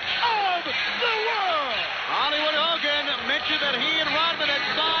champion of the world. Hollywood Hogan mentioned that he and Rodman had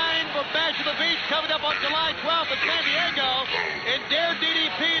signed for Bash at the Beach coming up on July 12th in San Diego and dared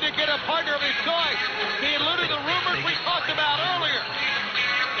DDP to get a partner of his choice. He alluded to rumors we talked about earlier.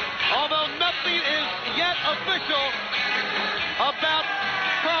 Although nothing is yet official about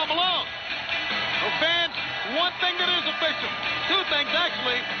Karl Malone. Well, fans, one thing that is official, two things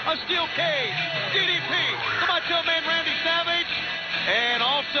actually, a steel cage, DDP, the Macho Man Randy Savage, and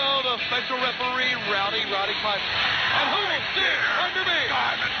also the special referee, Roddy Piper. And who will steer under me?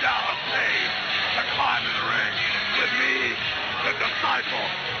 Diamond Dallas Page to climb in the ring with me, the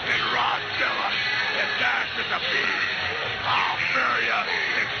happy. I'll bury you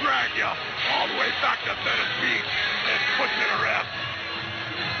and drag you all the way back to Venice Beach and put you to rest.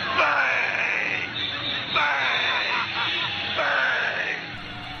 Bang! Bang! Bang!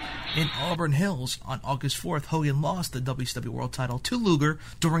 In Auburn Hills, on August 4th, Hogan lost the WCW World title to Luger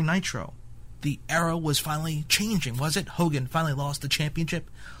during Nitro. The era was finally changing, was it? Hogan finally lost the championship.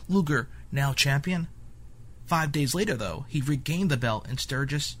 Luger, now champion. 5 days later, though, he regained the belt in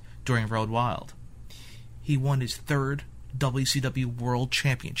Sturgis during Road Wild. He won his third WCW World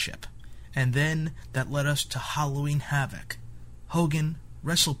Championship. And then that led us to Halloween Havoc. Hogan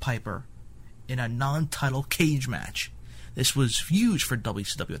wrestled Piper in a non-title cage match. This was huge for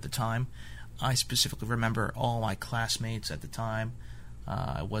WCW at the time. I specifically remember all my classmates at the time.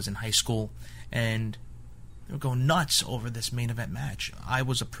 I was in high school, and they were going nuts over this main event match. I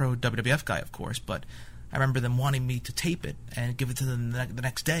was a pro WWF guy, of course, but I remember them wanting me to tape it and give it to them the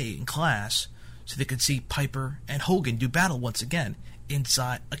next day in class so they could see Piper and Hogan do battle once again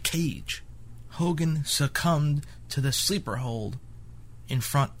inside a cage. Hogan succumbed to the sleeper hold in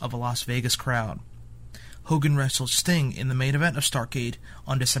front of a Las Vegas crowd. Hogan wrestled Sting in the main event of Starrcade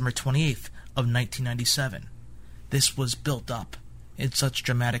on December 28th of 1997. This was built up in such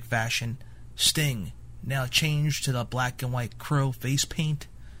dramatic fashion. Sting, now changed to the black and white crow face paint,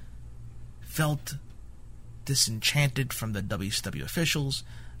 felt disenchanted from the WCW officials,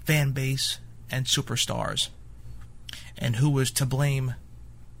 fan base, and superstars. And who was to blame?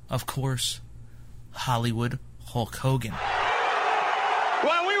 Of course, Hollywood Hulk Hogan.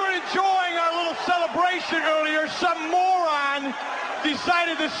 While we were enjoying our little celebration earlier, some moron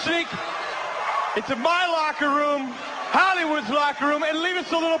decided to sneak into my locker room, Hollywood's locker room, and leave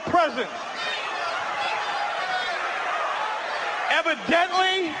us a little present.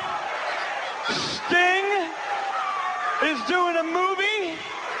 Evidently, Sting is doing a movie.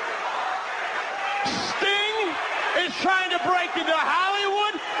 Sting is trying to break into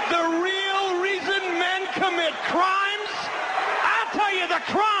Hollywood, the real reason men commit crimes. I'll tell you the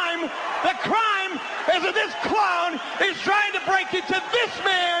crime is that this clown is trying to break into this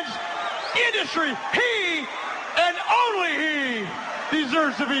man's industry. He and only he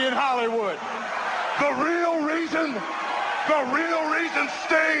deserves to be in Hollywood. The real reason,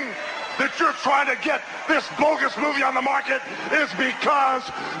 Sting, that you're trying to get this bogus movie on the market is because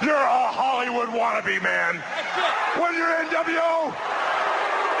you're a Hollywood wannabe, man. When you're NWO,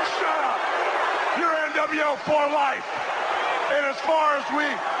 shut up. You're NWO for life. And as far as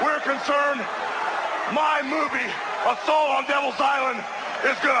we're concerned, my movie, Assault on Devil's Island,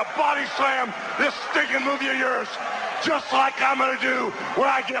 is going to body slam this stinking movie of yours, just like I'm going to do when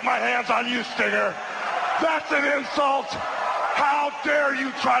I get my hands on you, Stinger. That's an insult. How dare you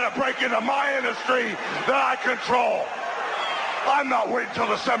try to break into my industry that I control? I'm not waiting till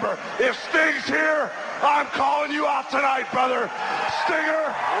December. If Sting's here, I'm calling you out tonight, brother.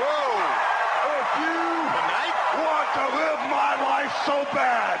 Stinger, if you want to live my life so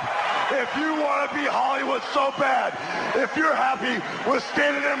bad, if you want to be Hollywood so bad, if you're happy with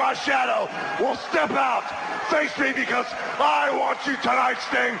standing in my shadow, well, step out. Face me, because I want you tonight,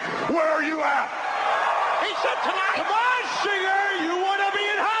 Sting. Where are you at? He said tonight. Come on, Stinger. You want to be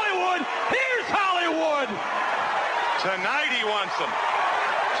in Hollywood. Here's Hollywood. Tonight he wants them.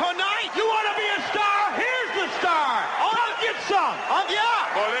 Tonight, you want to be a star? Here's the star. I'll get some.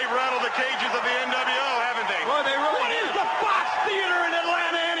 Yeah. Boy, they've rattled the cages of the NWO, haven't they? Boy, they really What is the Fox Theater in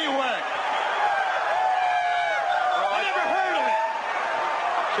Atlanta anyway? I never heard of it.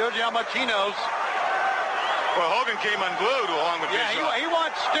 Shows you how much he knows. Well, Hogan came unglued along with Bischoff. Yeah, he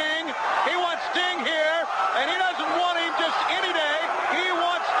wants Sting. He wants Sting here, and he doesn't want him just any day. He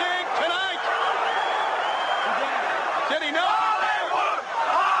wants Sting tonight. Did he know? Hollywood!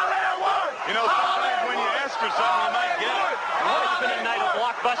 Hollywood! You know, sometimes when you ask for something, you might get it. Well, it's been a night of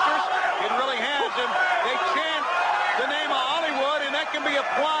blockbusters. It really has, and they chant the name of Hollywood, and that can be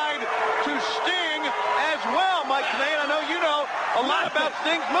applied to Sting as well, Mike Kinane. I know you know a lot about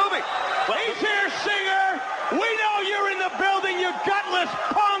Sting's movie. He's here, Singer. We know you're in the building, you gutless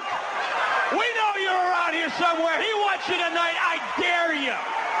punk. We know you're around here somewhere. He wants you tonight. I dare you.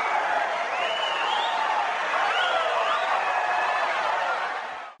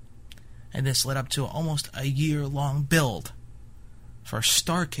 And this led up to almost a year-long build for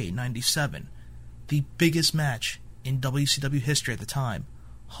Starrcade 97, the biggest match in WCW history at the time,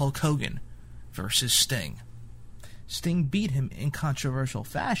 Hulk Hogan versus Sting. Sting beat him in controversial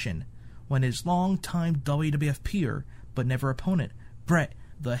fashion when his longtime WWF peer, but never opponent, Bret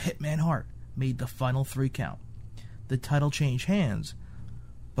the Hitman Hart, made the final 3 count. The title changed hands,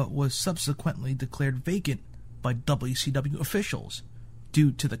 but was subsequently declared vacant by WCW officials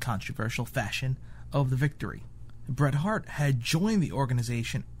due to the controversial fashion of the victory. Bret Hart had joined the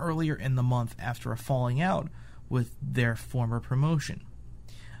organization earlier in the month after a falling out with their former promotion.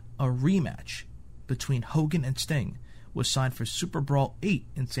 A rematch between Hogan and Sting was signed for Super Brawl 8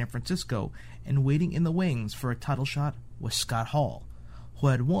 in San Francisco, and waiting in the wings for a title shot was Scott Hall, who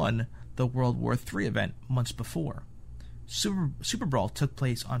had won the World War III event months before. Super Brawl took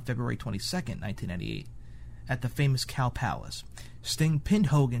place on February 22nd, 1998, at the famous Cow Palace. Sting pinned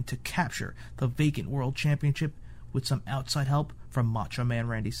Hogan to capture the vacant World Championship with some outside help from Macho Man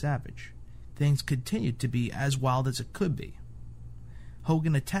Randy Savage. Things continued to be as wild as it could be.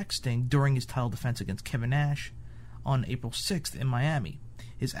 Hogan attacked Sting during his title defense against Kevin Nash on April 6th in Miami.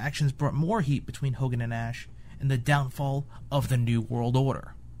 His actions brought more heat between Hogan and Nash and the downfall of the New World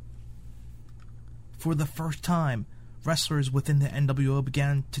Order. For the first time, wrestlers within the NWO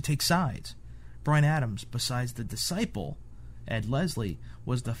began to take sides. Bryan Adams, besides the Disciple, Ed Leslie,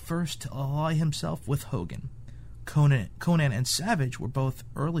 was the first to ally himself with Hogan. Conan and Savage were both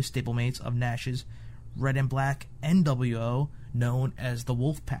early stablemates of Nash's Red and Black NWO, known as the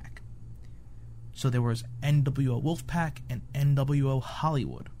Wolfpack. So there was NWO Wolfpack and NWO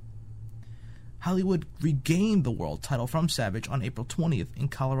Hollywood. Hollywood regained the world title from Savage on April 20th in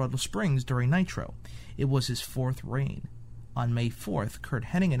Colorado Springs during Nitro. It was his fourth reign. On May 4th, Curt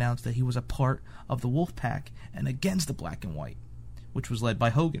Hennig announced that he was a part of the Wolfpack and against the Black and White, which was led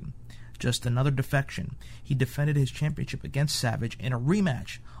by Hogan. Just another defection. He defended his championship against Savage in a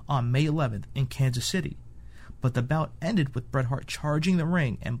rematch on May 11th in Kansas City. But the bout ended with Bret Hart charging the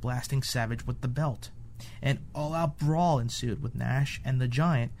ring and blasting Savage with the belt. An all-out brawl ensued with Nash and the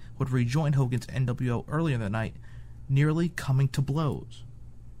Giant, who had rejoined Hogan's NWO earlier in the night, nearly coming to blows.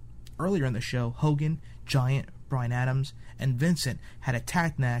 Earlier in the show, Hogan, Giant, Bryan Adams, and Vincent had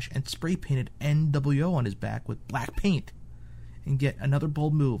attacked Nash and spray-painted NWO on his back with black paint. In yet another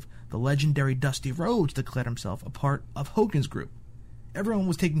bold move, the legendary Dusty Rhodes declared himself a part of Hogan's group. Everyone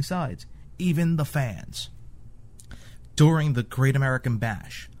was taking sides, even the fans. During the Great American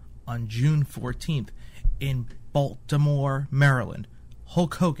Bash, on June 14th, in Baltimore, Maryland,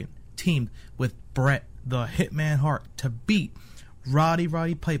 Hulk Hogan teamed with Bret the Hitman Hart to beat Roddy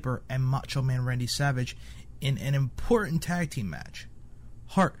Piper and Macho Man Randy Savage in an important tag team match.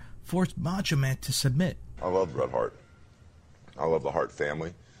 Hart forced Macho Man to submit. I love Bret Hart. I love the Hart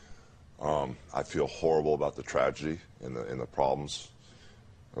family. I feel horrible about the tragedy and the problems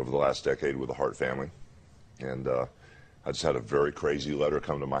over the last decade with the Hart family. And I just had a very crazy letter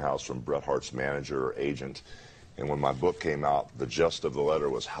come to my house from Bret Hart's manager or agent. And when my book came out, the gist of the letter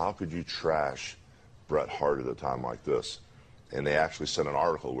was, how could you trash Bret Hart at a time like this? And they actually sent an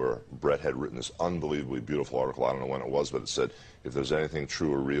article where Bret had written this unbelievably beautiful article. I don't know when it was, but it said, if there's anything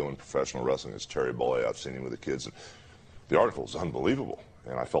true or real in professional wrestling, it's Terry Bollea. I've seen him with the kids. And the article was unbelievable.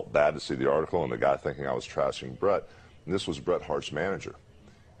 And I felt bad to see the article and the guy thinking I was trashing Bret. And this was Bret Hart's manager.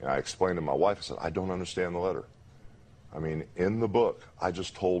 And I explained to my wife, I said, I don't understand the letter. I mean, in the book, I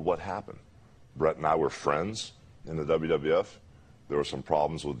just told what happened. Bret and I were friends in the WWF. There were some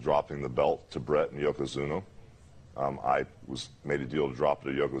problems with dropping the belt to Bret and Yokozuna. I made a deal to drop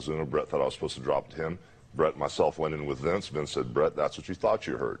it to Yokozuna. Bret thought I was supposed to drop it to him. Bret and myself went in with Vince. Vince said, Bret, that's what you thought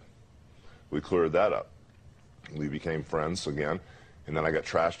you heard. We cleared that up. We became friends again. And then I got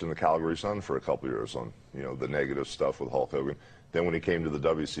trashed in the Calgary Sun for a couple of years on, the negative stuff with Hulk Hogan. Then when he came to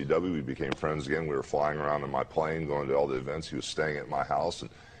the WCW, we became friends again. We were flying around in my plane, going to all the events. He was staying at my house and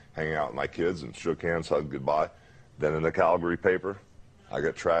hanging out with my kids and shook hands, hugged goodbye. Then in the Calgary paper, I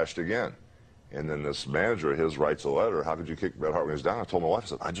got trashed again. And then this manager of his writes a letter, how could you kick Bret Hart when he was down? I told my wife, I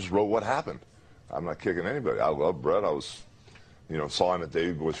said, I just wrote what happened. I'm not kicking anybody. I love Bret. I was, saw him at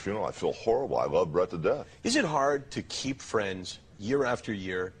Davey Boy's funeral. I feel horrible. I love Bret to death. Is it hard to keep friends year after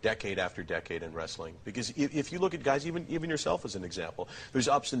year, decade after decade in wrestling? Because if you look at guys, even yourself as an example, there's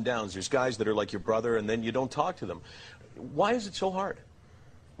ups and downs. There's guys that are like your brother, and then you don't talk to them. Why is it so hard?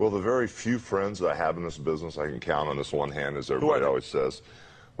 Well, the very few friends that I have in this business, I can count on this one hand, as everybody always says.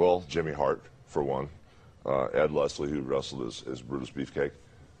 Well, Jimmy Hart, for one. Ed Leslie, who wrestled as Brutus Beefcake.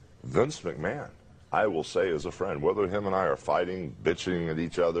 Vince McMahon, I will say, is a friend. Whether him and I are fighting, bitching at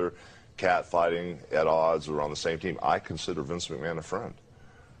each other, cat fighting, at odds, or on the same team, I consider Vince McMahon a friend.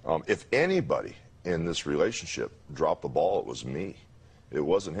 If anybody in this relationship dropped the ball, it was me. It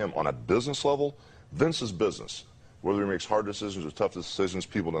wasn't him. On a business level, Vince is business. Whether he makes hard decisions or tough decisions,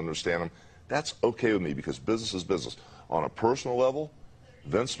 people don't understand him. That's okay with me because business is business. On a personal level,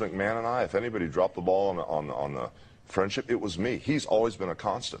 Vince McMahon and I, if anybody dropped the ball on the friendship, it was me. He's always been a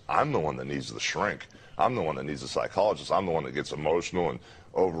constant. I'm the one that needs the shrink. I'm the one that needs a psychologist. I'm the one that gets emotional and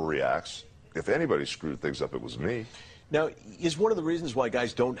overreacts. If anybody screwed things up, it was me. Now, is one of the reasons why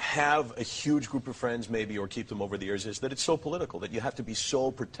guys don't have a huge group of friends, maybe, or keep them over the years, is that it's so political, that you have to be so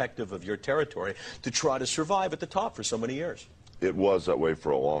protective of your territory to try to survive at the top for so many years? It was that way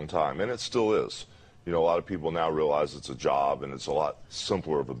for a long time, and it still is. You know, a lot of people now realize it's a job, and it's a lot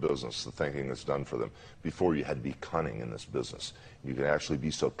simpler of a business, the thinking that's done for them. Before, you had to be cunning in this business. You could actually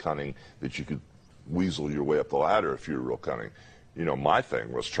be so cunning that you could weasel your way up the ladder if you were real cunning. You know, my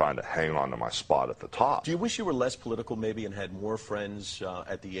thing was trying to hang on to my spot at the top. Do you wish you were less political, maybe, and had more friends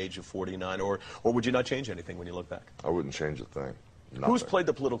at the age of 49, or would you not change anything when you look back? I wouldn't change a thing. Nothing. Who's played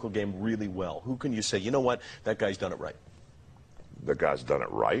the political game really well? Who can you say, you know what, that guy's done it right? The guy's done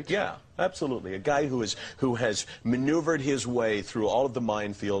it right? Yeah, absolutely. A guy who has maneuvered his way through all of the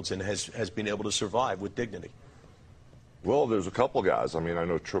minefields and has been able to survive with dignity. Well, there's a couple guys. I mean, I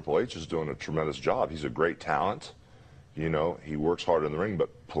know Triple H is doing a tremendous job. He's a great talent. You know, he works hard in the ring,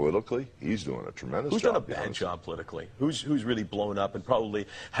 but politically, he's doing a tremendous Who's job. done a bad job politically? Who's really blown up and probably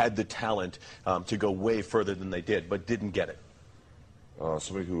had the talent to go way further than they did, but didn't get it?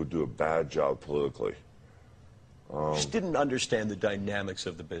 Somebody who would do a bad job politically. Just didn't understand the dynamics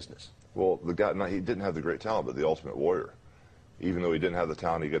of the business. Well, the guy, he didn't have the great talent, but the Ultimate Warrior. Even though he didn't have the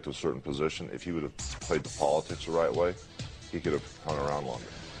talent to get to a certain position, if he would have played the politics the right way, he could have hung around longer.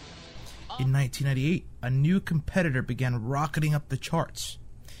 In 1998, a new competitor began rocketing up the charts.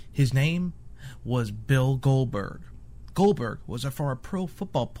 His name was Bill Goldberg. Goldberg was a former pro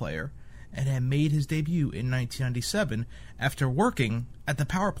football player and had made his debut in 1997 after working at the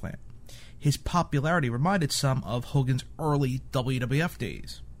power plant. His popularity reminded some of Hogan's early WWF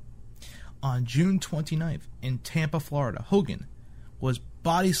days. On June 29th in Tampa, Florida, Hogan was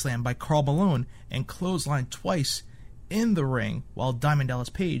body slammed by Karl Malone and clotheslined twice in the ring while Diamond Dallas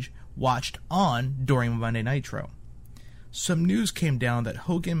Page watched on during Monday Nitro. Some news came down that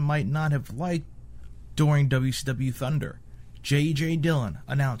Hogan might not have liked during WCW Thunder. J.J. Dillon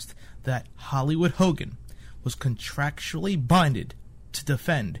announced that Hollywood Hogan was contractually binded to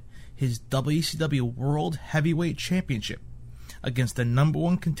defend his WCW World Heavyweight Championship against the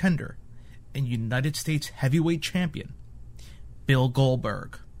 #1 contender and United States Heavyweight Champion, Bill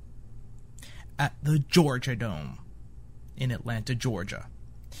Goldberg, at the Georgia Dome in Atlanta, Georgia.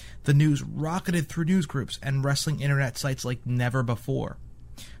 The news rocketed through news groups and wrestling internet sites like never before.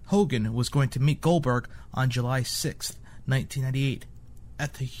 Hogan was going to meet Goldberg on July 6th, 1998,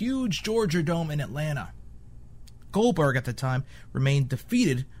 at the huge Georgia Dome in Atlanta. Goldberg at the time remained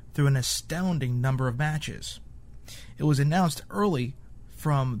defeated through an astounding number of matches. It was announced early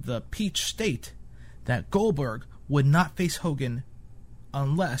from the Peach State that Goldberg would not face Hogan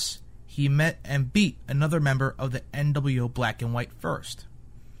unless he met and beat another member of the NWO Black and White first.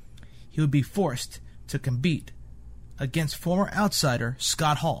 He would be forced to compete against former outsider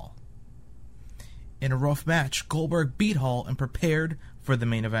Scott Hall. In a rough match, Goldberg beat Hall and prepared for the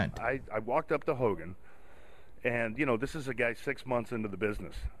main event. I walked up to Hogan, and, you know, this is a guy 6 months into the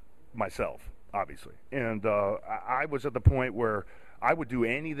business, myself, obviously. And I was at the point where I would do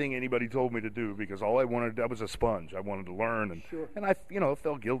anything anybody told me to do because all I wanted, I was a sponge. I wanted to learn. And, Sure. and I, you know,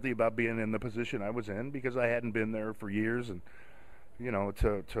 felt guilty about being in the position I was in because I hadn't been there for years and, you know,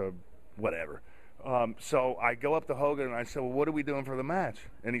 to whatever. So I go up to Hogan and I said, well, what are we doing for the match?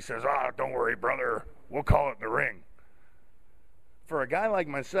 And he says, don't worry, brother. We'll call it in the ring. For a guy like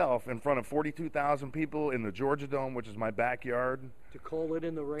myself, in front of 42,000 people in the Georgia Dome, which is my backyard, To call it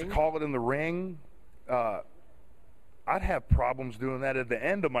in the ring? I'd have problems doing that at the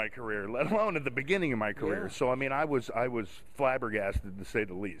end of my career, let alone at the beginning of my career. Yeah. So I mean, I was flabbergasted, to say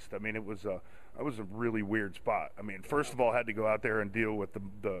the least. I mean, it was a really weird spot. I mean, first of all, I had to go out there and deal with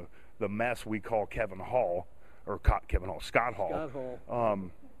the mess we call Scott Hall. Scott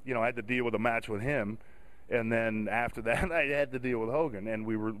Hall. You know, I had to deal with a match with him, and then after that, I had to deal with Hogan, and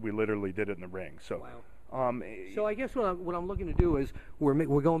we literally did it in the ring. So. Wow. So I guess what I'm looking to do is we're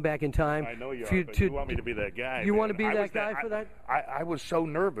going back in time. I know you are, but you want me to be that guy. You man. want to be I that was guy for that? I was so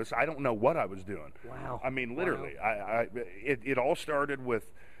nervous. I don't know what I was doing. Wow. I mean, literally. Wow. It all started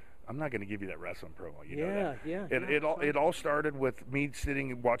with. I'm not going to give you that wrestling promo. You know that. Yeah. It all started with me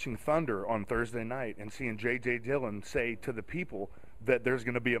sitting and watching Thunder on Thursday night and seeing J.J. Dillon say to the people that there's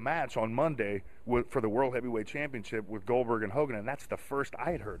going to be a match on Monday for the World Heavyweight Championship with Goldberg and Hogan, and that's the first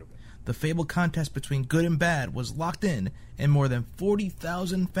I had heard of it. The fabled contest between good and bad was locked in, and more than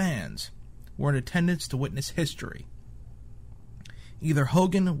 40,000 fans were in attendance to witness history. Either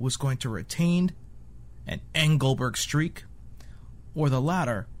Hogan was going to retain and end Goldberg's streak, or the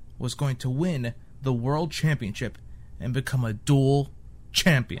latter was going to win the World Championship and become a dual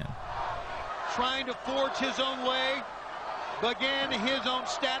champion. Trying to forge his own way, begin his own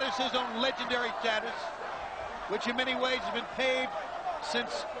status, his own legendary status. which in many ways has been paved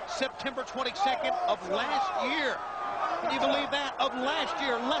since September 22nd of last year. Can you believe that? Of last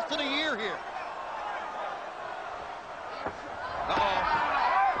year, less than a year here. Uh-oh.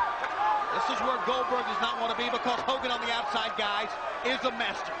 This is where Goldberg does not want to be, because Hogan on the outside, guys, is a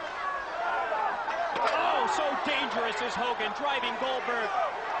master. Oh, so dangerous is Hogan, driving Goldberg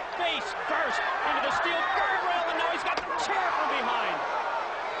face first into the steel guardrail, and now he's got the chair from behind.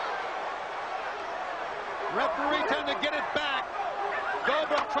 Referee trying to get it back.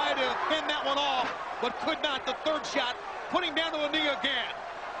 Goldberg tried to fend that one off, but could not. The third shot put him down to a knee again.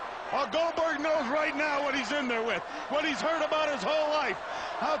 Well, Goldberg knows right now what he's in there with, what he's heard about his whole life,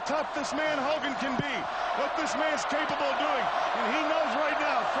 how tough this man Hogan can be, what this man's capable of doing. And he knows right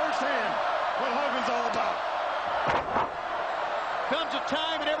now, firsthand, what Hogan's all about. Comes a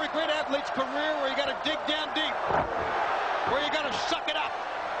time in every great athlete's career where you got to dig down deep, where you got to suck it up,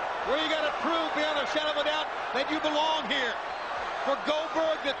 where you got to prove beyond a shadow of a doubt that you belong here. For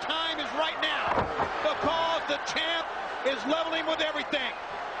Goldberg, the time is right now, because the champ is leveling with everything.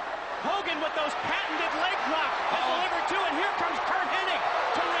 Hogan with those patented leg drops has delivered two, and here comes Curt Hennig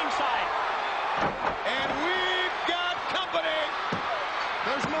to ringside. And we've got company.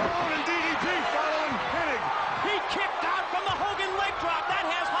 There's Malone and DDP following Hennig. He kicked out from the Hogan leg drop. That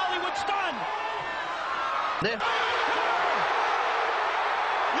has Hollywood stunned.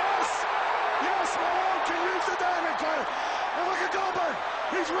 Yes, Malone can use the diamond cutter. And look at Goldberg.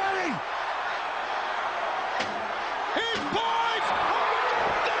 He's ready. He's poised.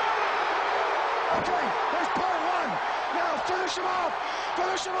 Okay, there's part one. Now finish him off.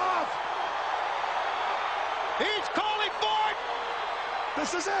 Finish him off. He's calling for it.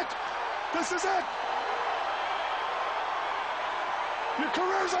 This is it. This is it. Your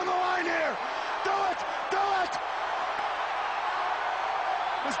career's on the line here. Do it. Do it.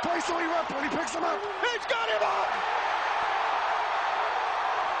 This place will erupt when he picks him up. He's got him up.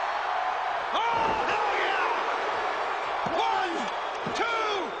 Oh, hell yeah. 1, 2,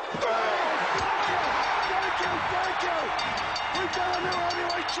 3. Thank you. We've got a new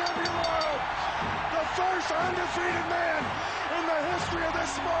heavyweight champion of the world. The first undefeated man in the history of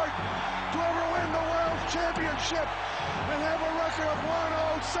this sport to ever win the world championship and have a record of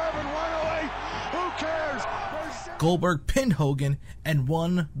 107, 108. Who cares? Goldberg pinned Hogan and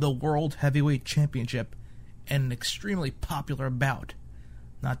won the World Heavyweight Championship in an extremely popular bout.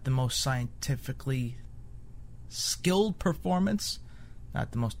 Not the most scientifically skilled performance,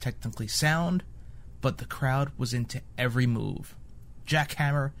 not the most technically sound, but the crowd was into every move. Jack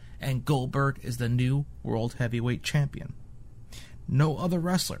Hammer and Goldberg is the new World Heavyweight Champion. No other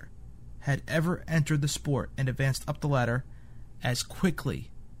wrestler had ever entered the sport and advanced up the ladder as quickly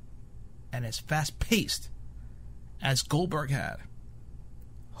and as fast-paced as Goldberg had.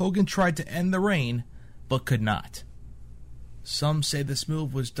 Hogan tried to end the reign, but could not. Some say this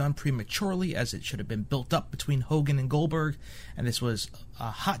move was done prematurely, as it should have been built up between Hogan and Goldberg, and this was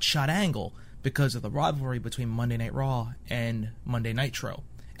a hot shot angle because of the rivalry between Monday Night Raw and Monday Nitro,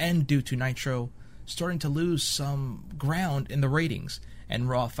 and due to Nitro starting to lose some ground in the ratings, and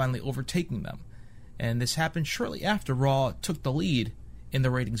Raw finally overtaking them. And this happened shortly after Raw took the lead in the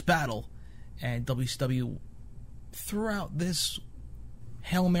ratings battle, and WCW threw out this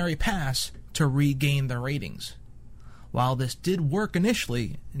Hail Mary pass to regain the ratings. While this did work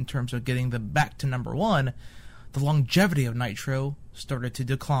initially in terms of getting them back to number one, the longevity of Nitro started to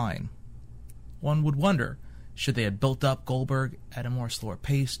decline. One would wonder, should they have built up Goldberg at a more slower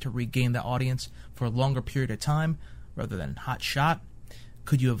pace to regain the audience for a longer period of time rather than hot shot?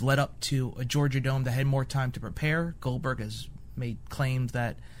 Could you have led up to a Georgia Dome that had more time to prepare? Goldberg has made claims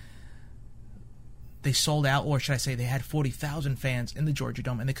that they sold out, or should I say they had 40,000 fans in the Georgia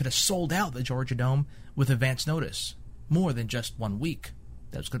Dome, and they could have sold out the Georgia Dome with advance notice. More than just 1 week.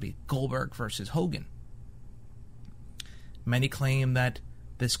 That was going to be Goldberg versus Hogan. Many claim that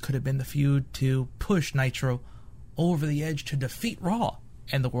this could have been the feud to push Nitro over the edge to defeat Raw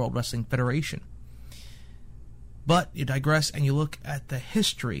and the World Wrestling Federation. But you digress and you look at the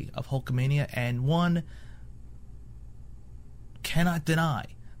history of Hulkamania, and one cannot deny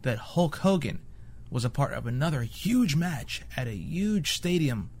that Hulk Hogan was a part of another huge match at a huge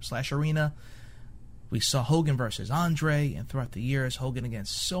stadium/arena. We saw Hogan versus Andre, and throughout the years, Hogan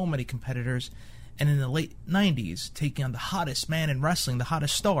against so many competitors, and in the late 90s, taking on the hottest man in wrestling, the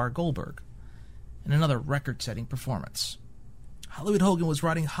hottest star, Goldberg, in another record-setting performance. Hollywood Hogan was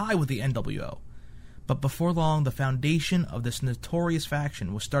riding high with the NWO, but before long, the foundation of this notorious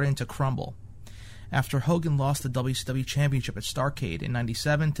faction was starting to crumble. After Hogan lost the WCW Championship at Starrcade in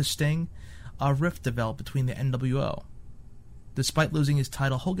 '97 to Sting, a rift developed between the NWO. Despite losing his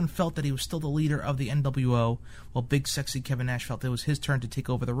title, Hogan felt that he was still the leader of the NWO, while Big Sexy Kevin Nash felt it was his turn to take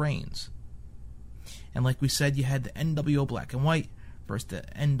over the reins. And like we said, you had the NWO Black and White versus the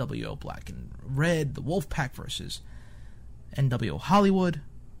NWO Black and Red, the Wolfpack versus NWO Hollywood.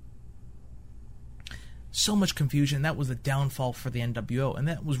 So much confusion. That was the downfall for the NWO, and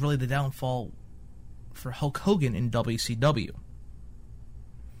that was really the downfall for Hulk Hogan in WCW.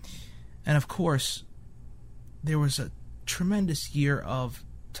 And of course, there was a tremendous year of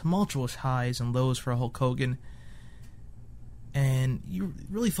tumultuous highs and lows for Hulk Hogan, and you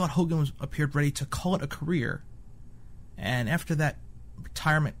really thought Hogan appeared ready to call it a career. And after that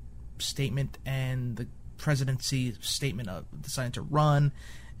retirement statement and the presidency statement of deciding to run,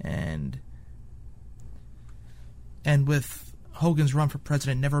 and with Hogan's run for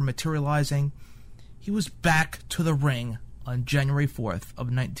president never materializing, he was back to the ring on January 4th of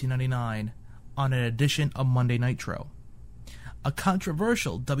 1999 on an edition of Monday Nitro. A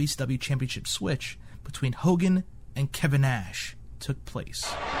controversial WCW Championship switch between Hogan and Kevin Nash took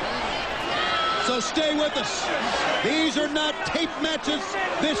place. So stay with us. These are not tape matches.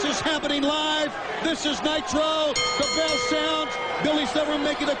 This is happening live. This is Nitro. The bell sounds. Billy Silverman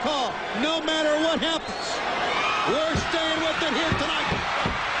making the call. No matter what happens, we're staying with it here tonight.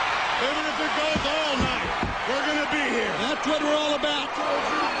 Even if it goes all night, we're going to be here. That's what we're all about.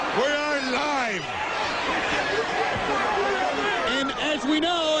 We are live. And as we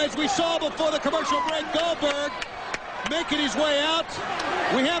know, as we saw before the commercial break, Goldberg making his way out.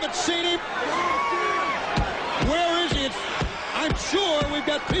 We haven't seen him. Where is he? I'm sure we've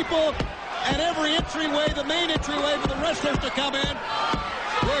got people at every entryway, the main entryway for the wrestlers to come in,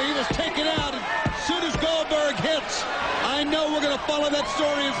 where he was taken out. And as soon as Goldberg hits, I know we're going to follow that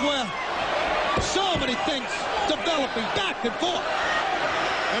story as well. So many things developing back and forth.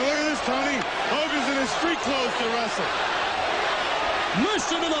 And look at this, Tony. Hogan's in his street clothes to wrestle.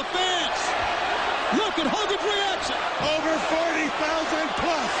 Listen to the fans. Look at Hogan's reaction. Over 40,000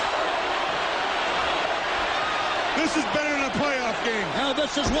 plus. This is better than a playoff game. Now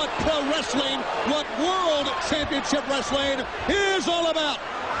this is what pro wrestling, what World Championship Wrestling is all about.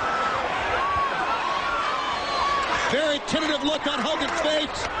 Very tentative look on Hogan's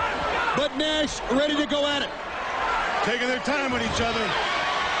face, but Nash ready to go at it. Taking their time with each other.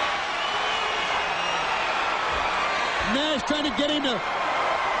 Nash trying to get him to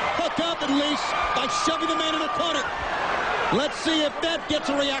hook up at least by shoving the man in the corner. Let's see if that gets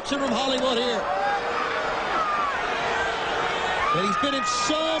a reaction from Hollywood here. But he's been in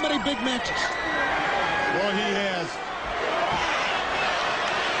so many big matches. Boy, he has.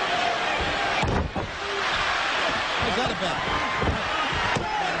 What's that about?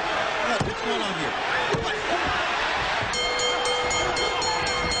 What's going on here?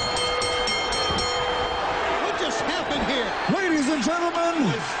 What just happened here? Ladies and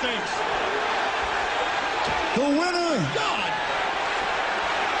gentlemen, This stinks. the winner, God!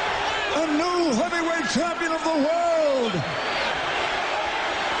 a new heavyweight champion of the world,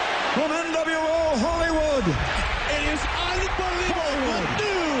 from NWO Hollywood. It is unbelievable. The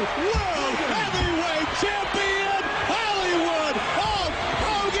new world heavyweight champion, Hollywood Hulk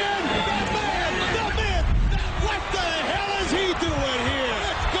Hogan. The man. What the hell is he doing here?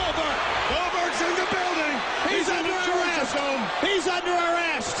 It's Goldberg. Goldberg's in the building. He's under arrest. He's under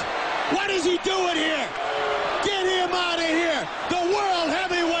arrest. What is he doing here? Get him out of here. The world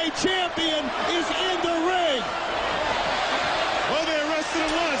heavyweight champion is in the ring. Well, they arrested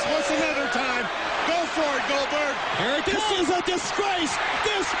him once. What's another time? Go for it, Goldberg. This is a disgrace.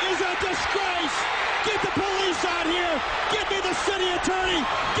 This is a disgrace. Get the police out here. Get me the city attorney.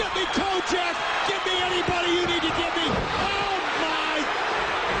 Get me Kojak. Get me anybody you need to get me. Oh, my.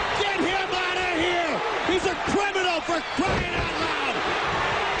 Get him out of here. He's a criminal for crying out loud.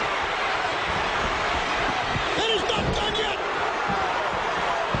 And he's not done yet.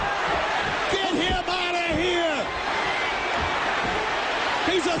 Get him out of here.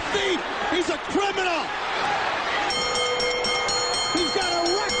 He's a thief. He's a criminal. He's got a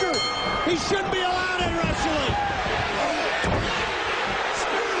record. He shouldn't be allowed in wrestling.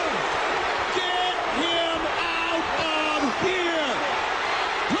 Get him out of here.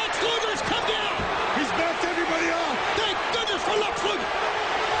 Lex Luger's come down. He's backed everybody off. Thank goodness for Lex Luger.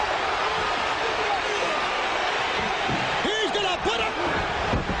 He's going to put him.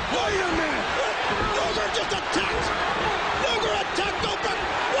 Wait a minute. Luger just attacked. Luger attacked Goldberg.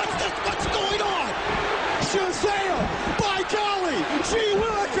 What's this? What's going on? Shazam! By golly! Gee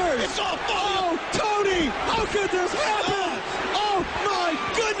Willikers! It's all funny. Oh, Tony! How could this happen? Oh, my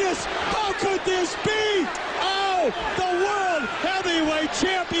goodness! How could this be? Oh, the world heavyweight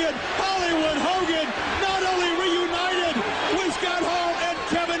champion, Hollywood Hogan, not only reunited with Scott Hall and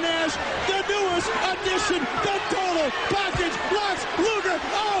Kevin Nash, the newest addition, the total package, Lex Luger.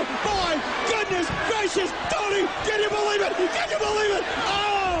 Oh, my goodness gracious, Tony, can you believe it? Can you believe it?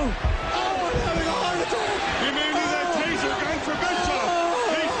 Oh, I'm having a heart attack. He may need that taser gun for Bischoff.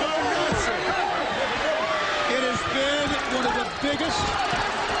 He's so nuts. It has been one of the biggest.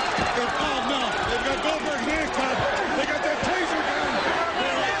 Oh, no. They've got Goldberg handcuffed. They got that taser gun.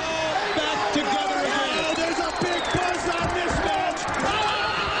 They're all back together again. Oh, there's a big buzz on this match.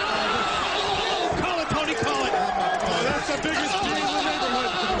 Oh, call it, Tony, call it. Oh, that's the biggest deal in the neighborhood.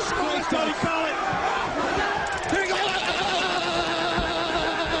 Tony, call it. Here you go.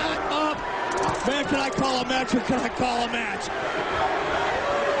 Man, can I call a match or can I call a match?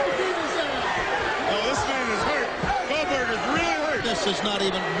 Oh, this man is hurt. Goldberg is really hurt. This is not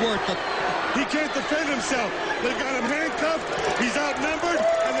even worth it. He can't defend himself. They've got him handcuffed. He's outnumbered,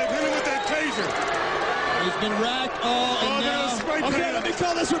 and they've hit him with that taser. He's been racked. And now. Okay, let me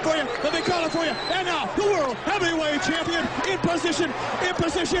call this one for you. Let me call it for you. And now, the World Heavyweight Champion in position,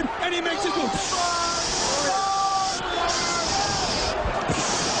 and he makes it move.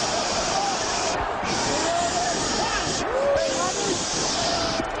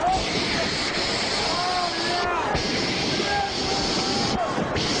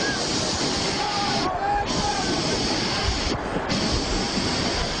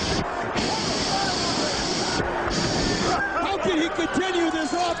 Continue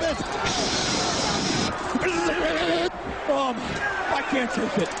this offense. I can't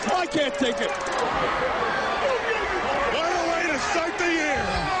take it. I can't take it. What a way to start the year.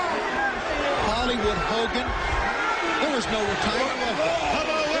 Hollywood Hogan. There was no retirement. How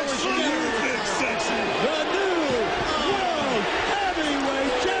about let's move big section? The new World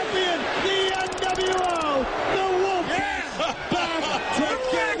Heavyweight Champion, the NWO, the Wolfpack, back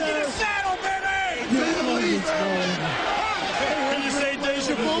together. Get the saddle, baby. Can you say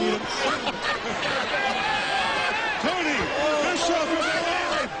deja vu? Tony, Bischoff is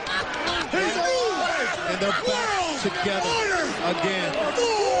alive. He's alive. And they're back together again.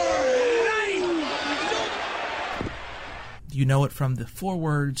 You know it from the 4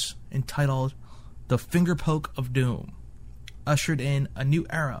 words entitled The Finger Poke of Doom, ushered in a new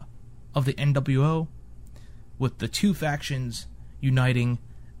era of the NWO, with the two factions uniting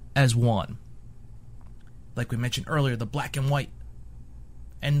as one. Like we mentioned earlier, the Black and White,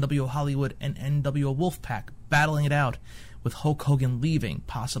 NWO Hollywood and NWO Wolfpack battling it out, with Hulk Hogan leaving,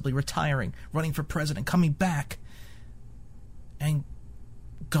 possibly retiring, running for president, coming back, and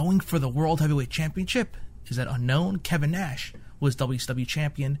going for the World Heavyweight Championship. Is that unknown? Kevin Nash was WCW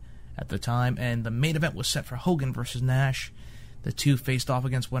champion at the time, and the main event was set for Hogan versus Nash. The two faced off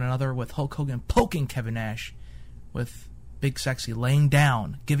against one another, with Hulk Hogan poking Kevin Nash, with Big Sexy laying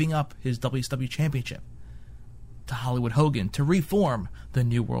down, giving up his WCW championship to Hollywood Hogan to reform the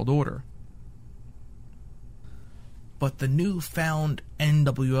New World Order. But the newfound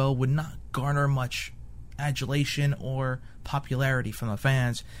NWO would not garner much adulation or popularity from the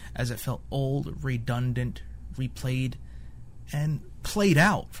fans, as it felt old, redundant, replayed, and played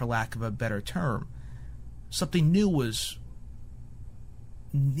out, for lack of a better term. Something new was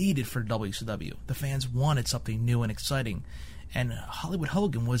needed for WCW. The fans wanted something new and exciting, and Hollywood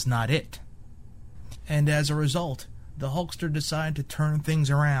Hogan was not it. And as a result, the Hulkster decided to turn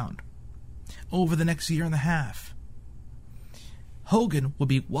things around. Over the next year and a half, Hogan would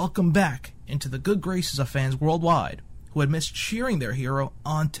be welcomed back into the good graces of fans worldwide who had missed cheering their hero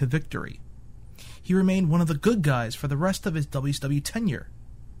on to victory. He remained one of the good guys for the rest of his WCW tenure.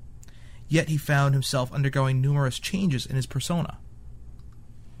 Yet he found himself undergoing numerous changes in his persona,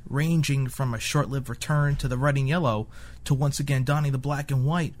 ranging from a short-lived return to the red and yellow to once again donning the black and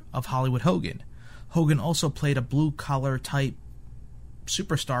white of Hollywood Hogan. Hogan also played a blue-collar type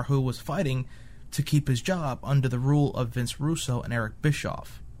superstar who was fighting to keep his job under the rule of Vince Russo and Eric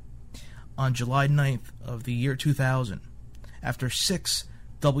Bischoff. On July 9th of the year 2000, after 6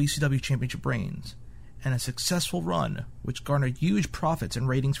 WCW championship reigns and a successful run which garnered huge profits and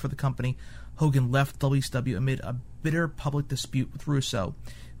ratings for the company, Hogan left WCW amid a bitter public dispute with Russo,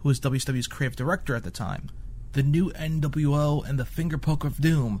 who was WCW's creative director at the time. The new NWO and the Finger Poke of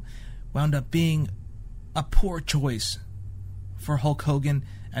Doom wound up being a poor choice for Hulk Hogan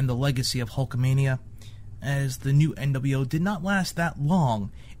and the legacy of Hulkamania, as the new NWO did not last that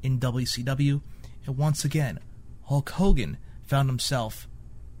long in WCW, and once again, Hulk Hogan found himself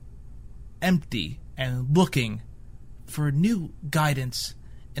empty and looking for new guidance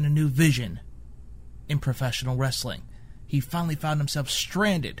and a new vision in professional wrestling. He finally found himself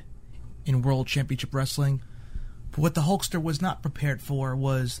stranded in World Championship Wrestling, but what the Hulkster was not prepared for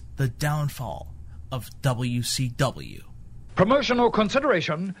was the downfall of WCW. Promotional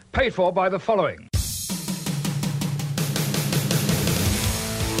consideration paid for by the following.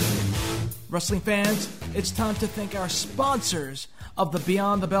 Wrestling fans, it's time to thank our sponsors of the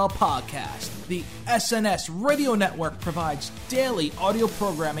Beyond the Bell podcast. The SNS Radio Network provides daily audio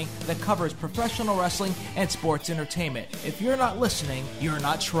programming that covers professional wrestling and sports entertainment. If you're not listening, you're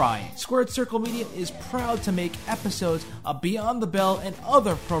not trying. Squared Circle Media is proud to make episodes of Beyond the Bell and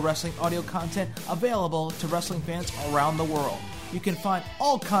other pro wrestling audio content available to wrestling fans around the world. You can find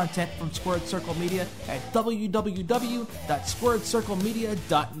all content from Squared Circle Media at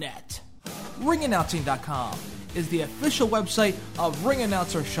www.squaredcirclemedia.net. Ringannouncing.com is the official website of ring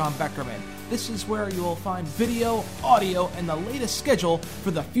announcer Sean Beckerman. This is where you will find video, audio, and the latest schedule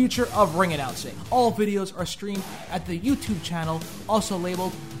for the future of ring announcing. All videos are streamed at the YouTube channel, also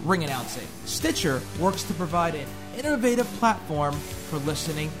labeled Ring Announcing. Stitcher works to provide an innovative platform for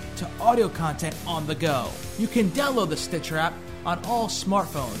listening to audio content on the go. You can download the Stitcher app on all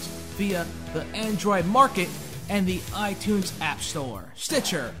smartphones via the Android Market and the iTunes App Store.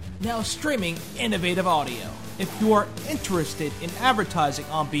 Stitcher, now streaming innovative audio. If you are interested in advertising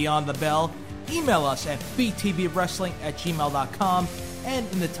on Beyond the Bell, email us at btvwrestling@gmail.com and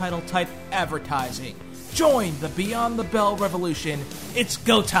in the title type advertising. Join the Beyond the Bell revolution. It's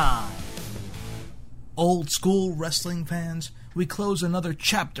go time. Old school wrestling fans, we close another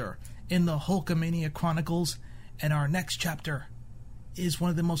chapter in the Hulkamania Chronicles, and our next chapter is one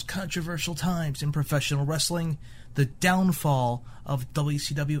of the most controversial times in professional wrestling, the downfall of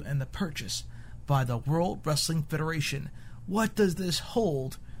WCW and the purchase by the World Wrestling Federation. What does this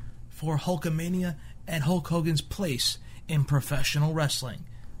hold for Hulkamania and Hulk Hogan's place in professional wrestling?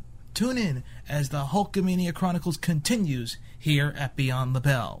 Tune in as the Hulkamania Chronicles continues here at Beyond the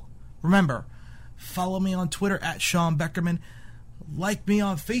Bell. Remember, follow me on Twitter at Sean Beckerman, like me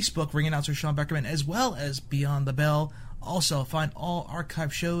on Facebook, Ring Announcer Sean Beckerman, as well as Beyond the Bell. Also, find all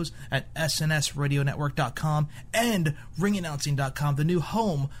archive shows at snsradionetwork.com and ringannouncing.com, the new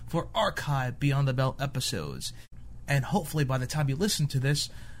home for archive Beyond the Bell episodes. And hopefully by the time you listen to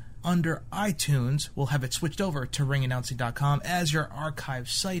this, under iTunes, we'll have it switched over to ringannouncing.com as your archive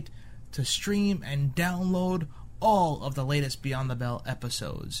site to stream and download all of the latest Beyond the Bell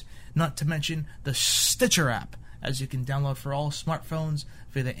episodes. Not to mention the Stitcher app, as you can download for all smartphones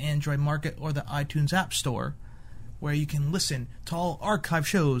via the Android Market or the iTunes App Store, where you can listen to all archive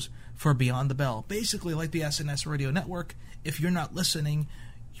shows for Beyond the Bell. Basically like the SNS Radio Network. If you're not listening,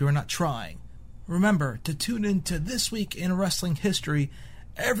 you're not trying. Remember to tune in to This Week in Wrestling History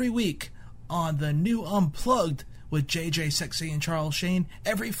every week on the new Unplugged with JJ Sexy and Charles Shane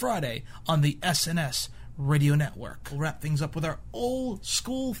every Friday on the SNS Radio Network. We'll wrap things up with our old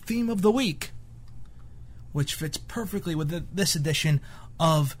school theme of the week, which fits perfectly with this edition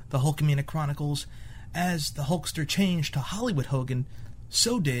of the Hulkamania Chronicles. As the Hulkster changed to Hollywood Hogan,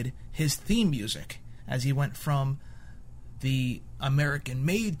 so did his theme music, as he went from the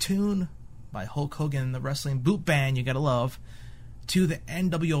American-made tune by Hulk Hogan and the Wrestling Boot Band You Gotta Love, to the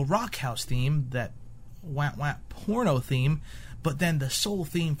NWO Rockhouse theme, that wah wah porno theme, but then the soul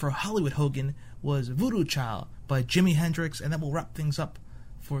theme for Hollywood Hogan was Voodoo Child by Jimi Hendrix, and that will wrap things up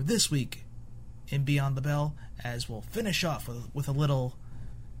for this week in Beyond the Bell, as we'll finish off with a little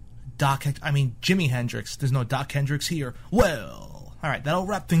Jimi Hendrix. There's no Doc Hendrix here. Well, alright, that'll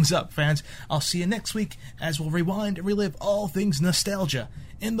wrap things up, fans. I'll see you next week as we'll rewind and relive all things nostalgia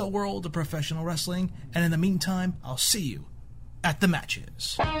in the world of professional wrestling, and in the meantime, I'll see you at the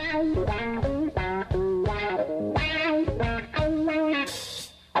matches.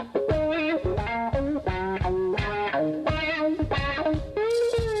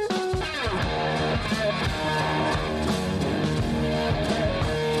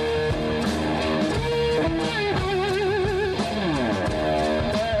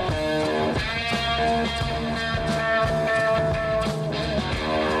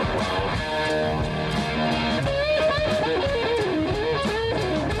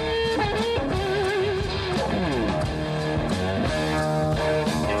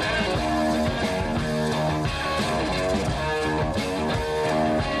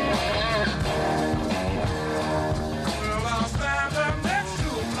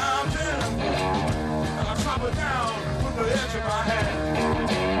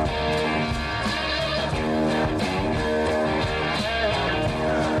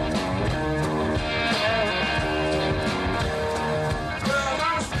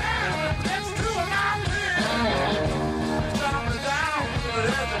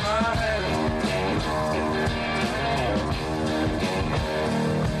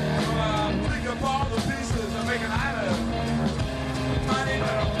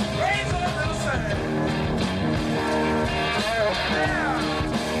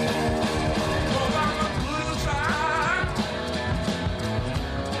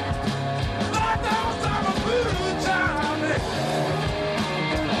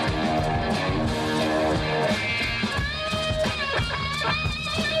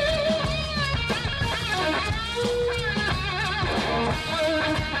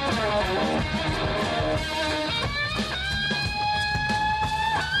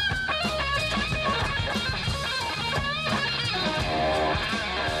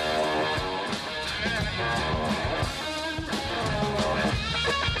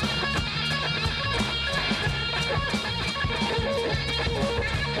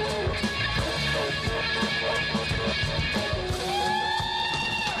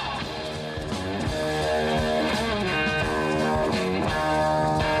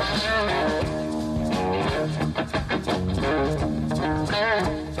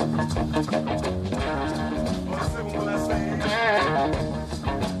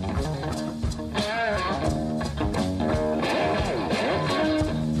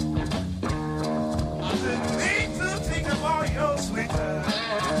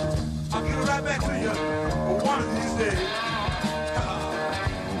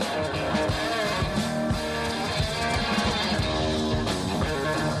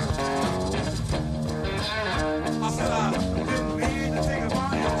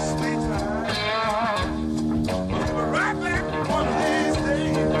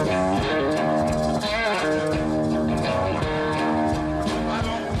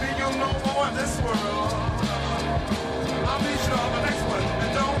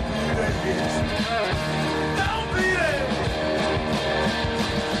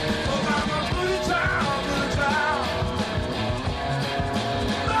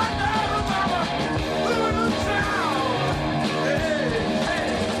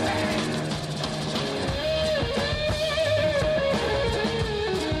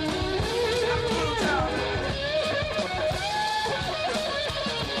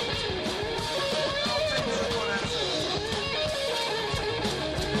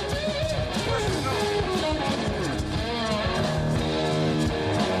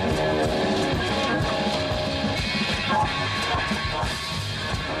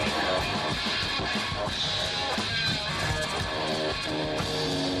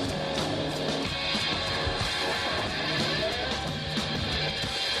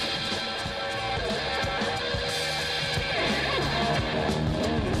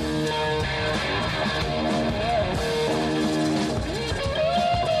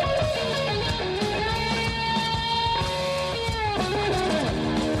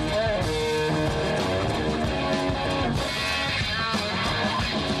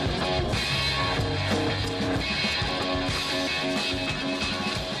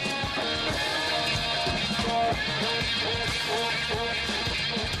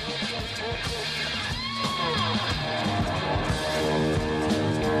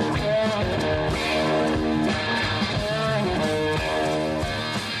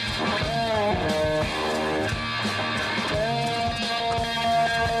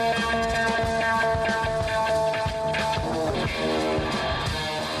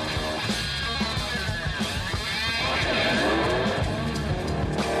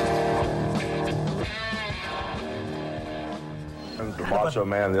 the Macho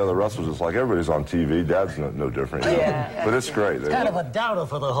Man and the other wrestlers, it's like everybody's on TV. Dad's no different. You know? Yeah. But it's great. It's kind of a downer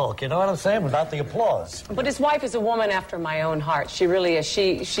for the Hulk, you know what I'm saying, without the applause. But his wife is a woman after my own heart. She really is.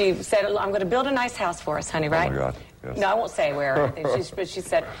 She said, I'm going to build a nice house for us, honey, right? Oh, my God. Yes. No, I won't say where or anything. But she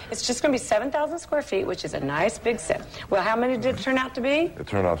said, it's just going to be 7,000 square feet, which is a nice big set. Well, how many did it turn out to be? It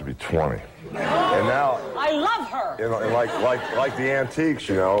turned out to be 20. And now, I love her. you know, and like the antiques,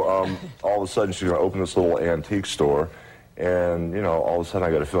 you know, all of a sudden she's going to open this little antique store. And, you know, all of a sudden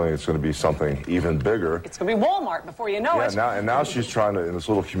I got a feeling it's going to be something even bigger. It's going to be Walmart before you know it. Now she's trying to, in this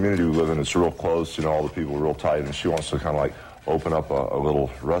little community we live in, it's real close, you know, all the people are real tight, and she wants to kind of like open up a little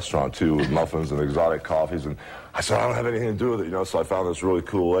restaurant, too, with muffins and exotic coffees. And I said, I don't have anything to do with it, you know, so I found this really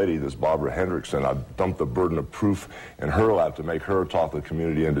cool lady, this Barbara Hendrickson. I dumped the burden of proof in her lap to make her talk the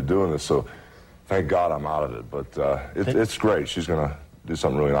community into doing this, so thank God I'm out of it. But it's great. She's going to do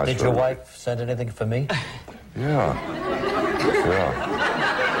something really nice. Did for your everybody. wife send anything for me? Yeah.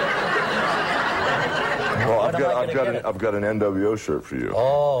 Well, I've got an NWO shirt for you.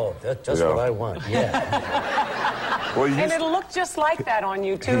 Oh, that's just what I want. Yeah. Well, And it'll look just like that on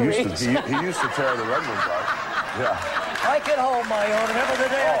you, too, Reach. he used to tear the red ones off. Yeah. I can hold my own. Remember the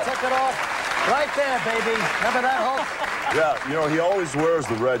day I took it off? Right there, baby. Remember that, Hulk? Yeah, you know, he always wears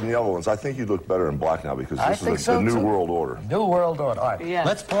the red and yellow ones. I think he'd look better in black now because this is the New World Order. New World Order. All right. Yeah.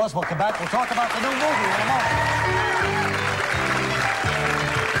 Let's pause. We'll come back. We'll talk about the new movie in a moment.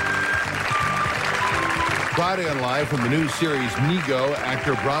 Friday on Live from the new series Nego,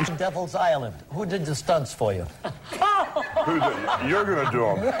 actor Bronson. Devil's Island. Who did the stunts for you? Who did? You're going to do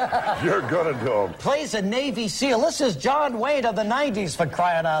them. You're going to do them. Plays a Navy SEAL. This is John Wayne of the 90s, for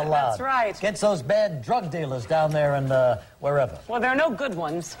crying out loud. That's right. Gets those bad drug dealers down there and wherever. Well, there are no good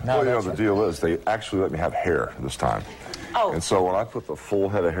ones. No, well, you know, the deal is they actually let me have hair this time. Oh. And so when I put the full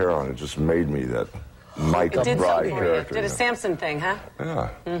head of hair on, it just made me that Mike It did Bride something for you. character. Did a Samson thing, huh? Yeah,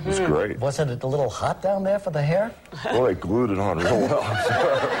 it's great. Wasn't it a little hot down there for the hair? Well, they glued it on real well.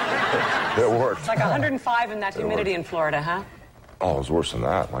 It worked. It's like 105 in that humidity in Florida, huh? Oh, it was worse than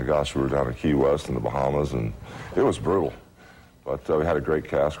that. My gosh, we were down in Key West in the Bahamas, and it was brutal. But we had a great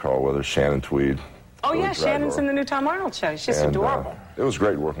cast, Carl Weathers, Shannon Tweed. Oh, Really yeah, Shannon's in the new Tom Arnold show. She's and, adorable. It was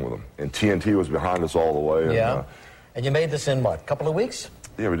great working with them. And TNT was behind us all the way. And, Yeah. And you made this in what, a couple of weeks?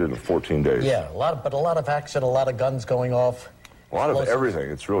 Yeah, we did it in 14 days. Yeah, a lot of action, a lot of guns going off. A lot of everything.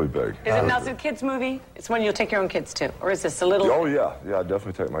 It's really big. Is it now a kids' movie? It's one you'll take your own kids to, or is this a little? Oh yeah, I'd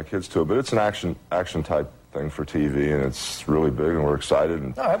definitely take my kids to it. But it's an action type thing for TV, and it's really big, and we're excited.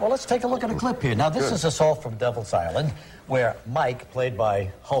 And All right, well, let's take a look at a clip here. Now, this is Assault from Devil's Island, where Mike, played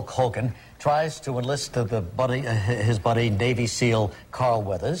by Hulk Hogan, tries to enlist his buddy, Navy SEAL Carl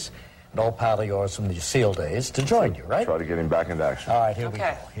Weathers, an old pal of yours from the SEAL days, to join you, right? Try to get him back into action. All right, here we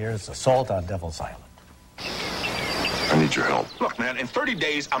go. Here's Assault on Devil's Island. I need your help. Look, man, in 30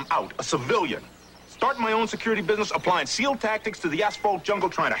 days, I'm out, a civilian. Starting my own security business, applying SEAL tactics to the asphalt jungle,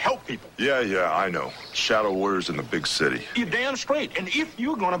 trying to help people. Yeah, I know. Shadow warriors in the big city. You're damn straight. And if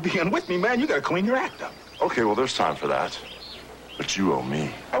you're gonna be in with me, man, you gotta clean your act up. Okay, well, there's time for that. But you owe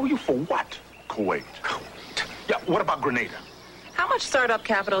me. Owe you for what? Kuwait. Yeah, what about Grenada? How much startup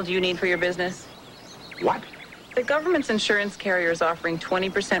capital do you need for your business? What? The government's insurance carrier is offering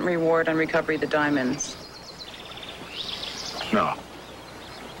 20% reward on recovery of the diamonds. No.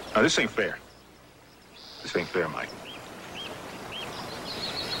 No, this ain't fair. This ain't fair, Mike.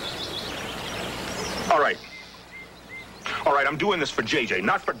 All right, I'm doing this for JJ,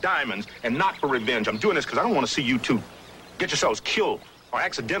 not for diamonds and not for revenge. I'm doing this because I don't want to see you two get yourselves killed or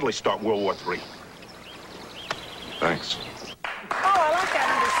accidentally start World War III. Thanks. Oh, I like that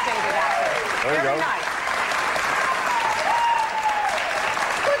understated accent. There you Very go. nice.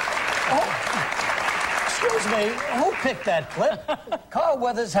 Excuse me, who picked that clip? Carl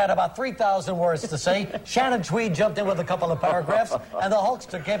Weathers had about 3,000 words to say. Shannon Tweed jumped in with a couple of paragraphs, and the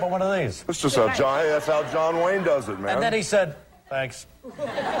Hulkster gave him one of these. That's just that's how John Wayne does it, man. And then he said, thanks.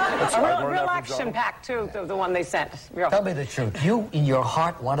 A real action pack, too, the one they sent. Real. Tell me the truth. You, in your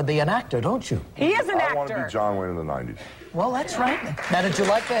heart, want to be an actor, don't you? He is an I want to actor. be John Wayne in the 90s. Well, that's right. Now, did you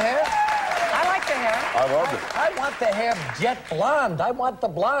like the hair? I like the hair. I loved it. I want the hair jet blonde. I want the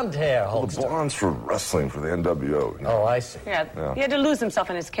blonde hair, Well, the Hulkster. blonde's for wrestling for the NWO. You know? Oh, I see. Yeah, he had to lose himself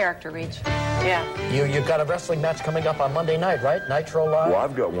in his character, Reach. Yeah. You've got a wrestling match coming up on Monday night, right? Nitro Live? Well,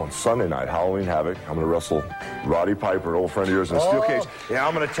 I've got one Sunday night, Halloween Havoc. I'm going to wrestle Roddy Piper, an old friend of yours, in a steel cage. And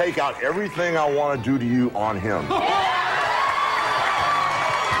I'm going to take out everything I want to do to you on him.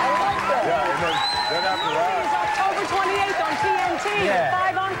 Yeah, and then after that... October 28th on TNT.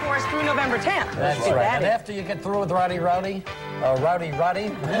 Yeah. 5 Encore last through November 10th. That's right. And after you get through with Rowdy, and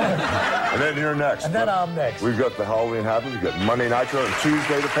then you're next. And then I'm next. We've got the Halloween Happy. We've got Monday Nitro and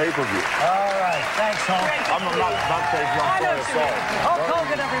Tuesday the pay-per-view. All right. Thanks, Hulk. I'm not Hulk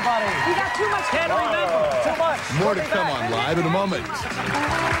Hogan, everybody. You got too much. Can't remember. Too much. More to come on Live in a moment.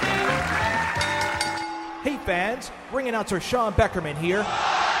 Hey fans, ring announcer Sean Beckerman here.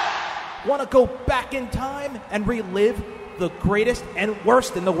 Want to go back in time and relive the greatest and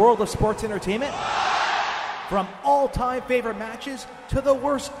worst in the world of sports entertainment? From all-time favorite matches to the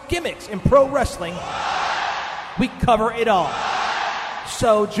worst gimmicks in pro wrestling, we cover it all.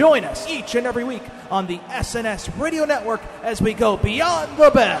 So join us each and every week on the SNS Radio Network as we go beyond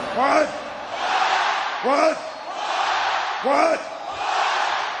the bell. What?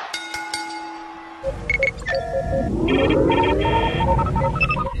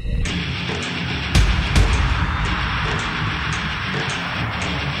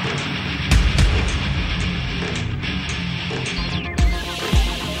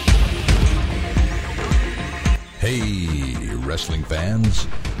 Hey, wrestling fans.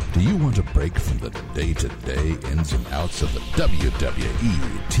 Do you want a break from the day-to-day ins and outs of the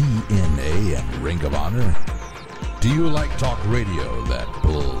WWE, TNA, and Ring of Honor? Do you like talk radio that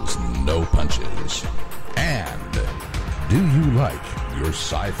pulls no punches? And do you like your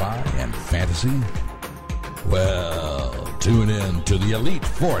sci-fi and fantasy? Well, tune in to the Elite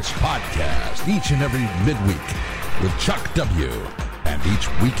Force podcast each and every midweek with Chuck W. And each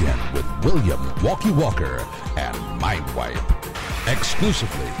weekend with William Walkie Walker and Mindwipe.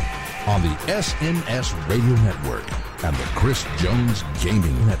 Exclusively on the SNS Radio Network and the Chris Jones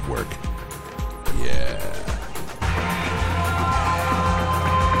Gaming Network. Yeah.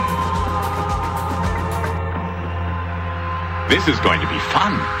 This is going to be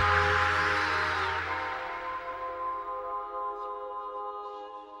fun.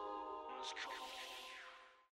 Let's go.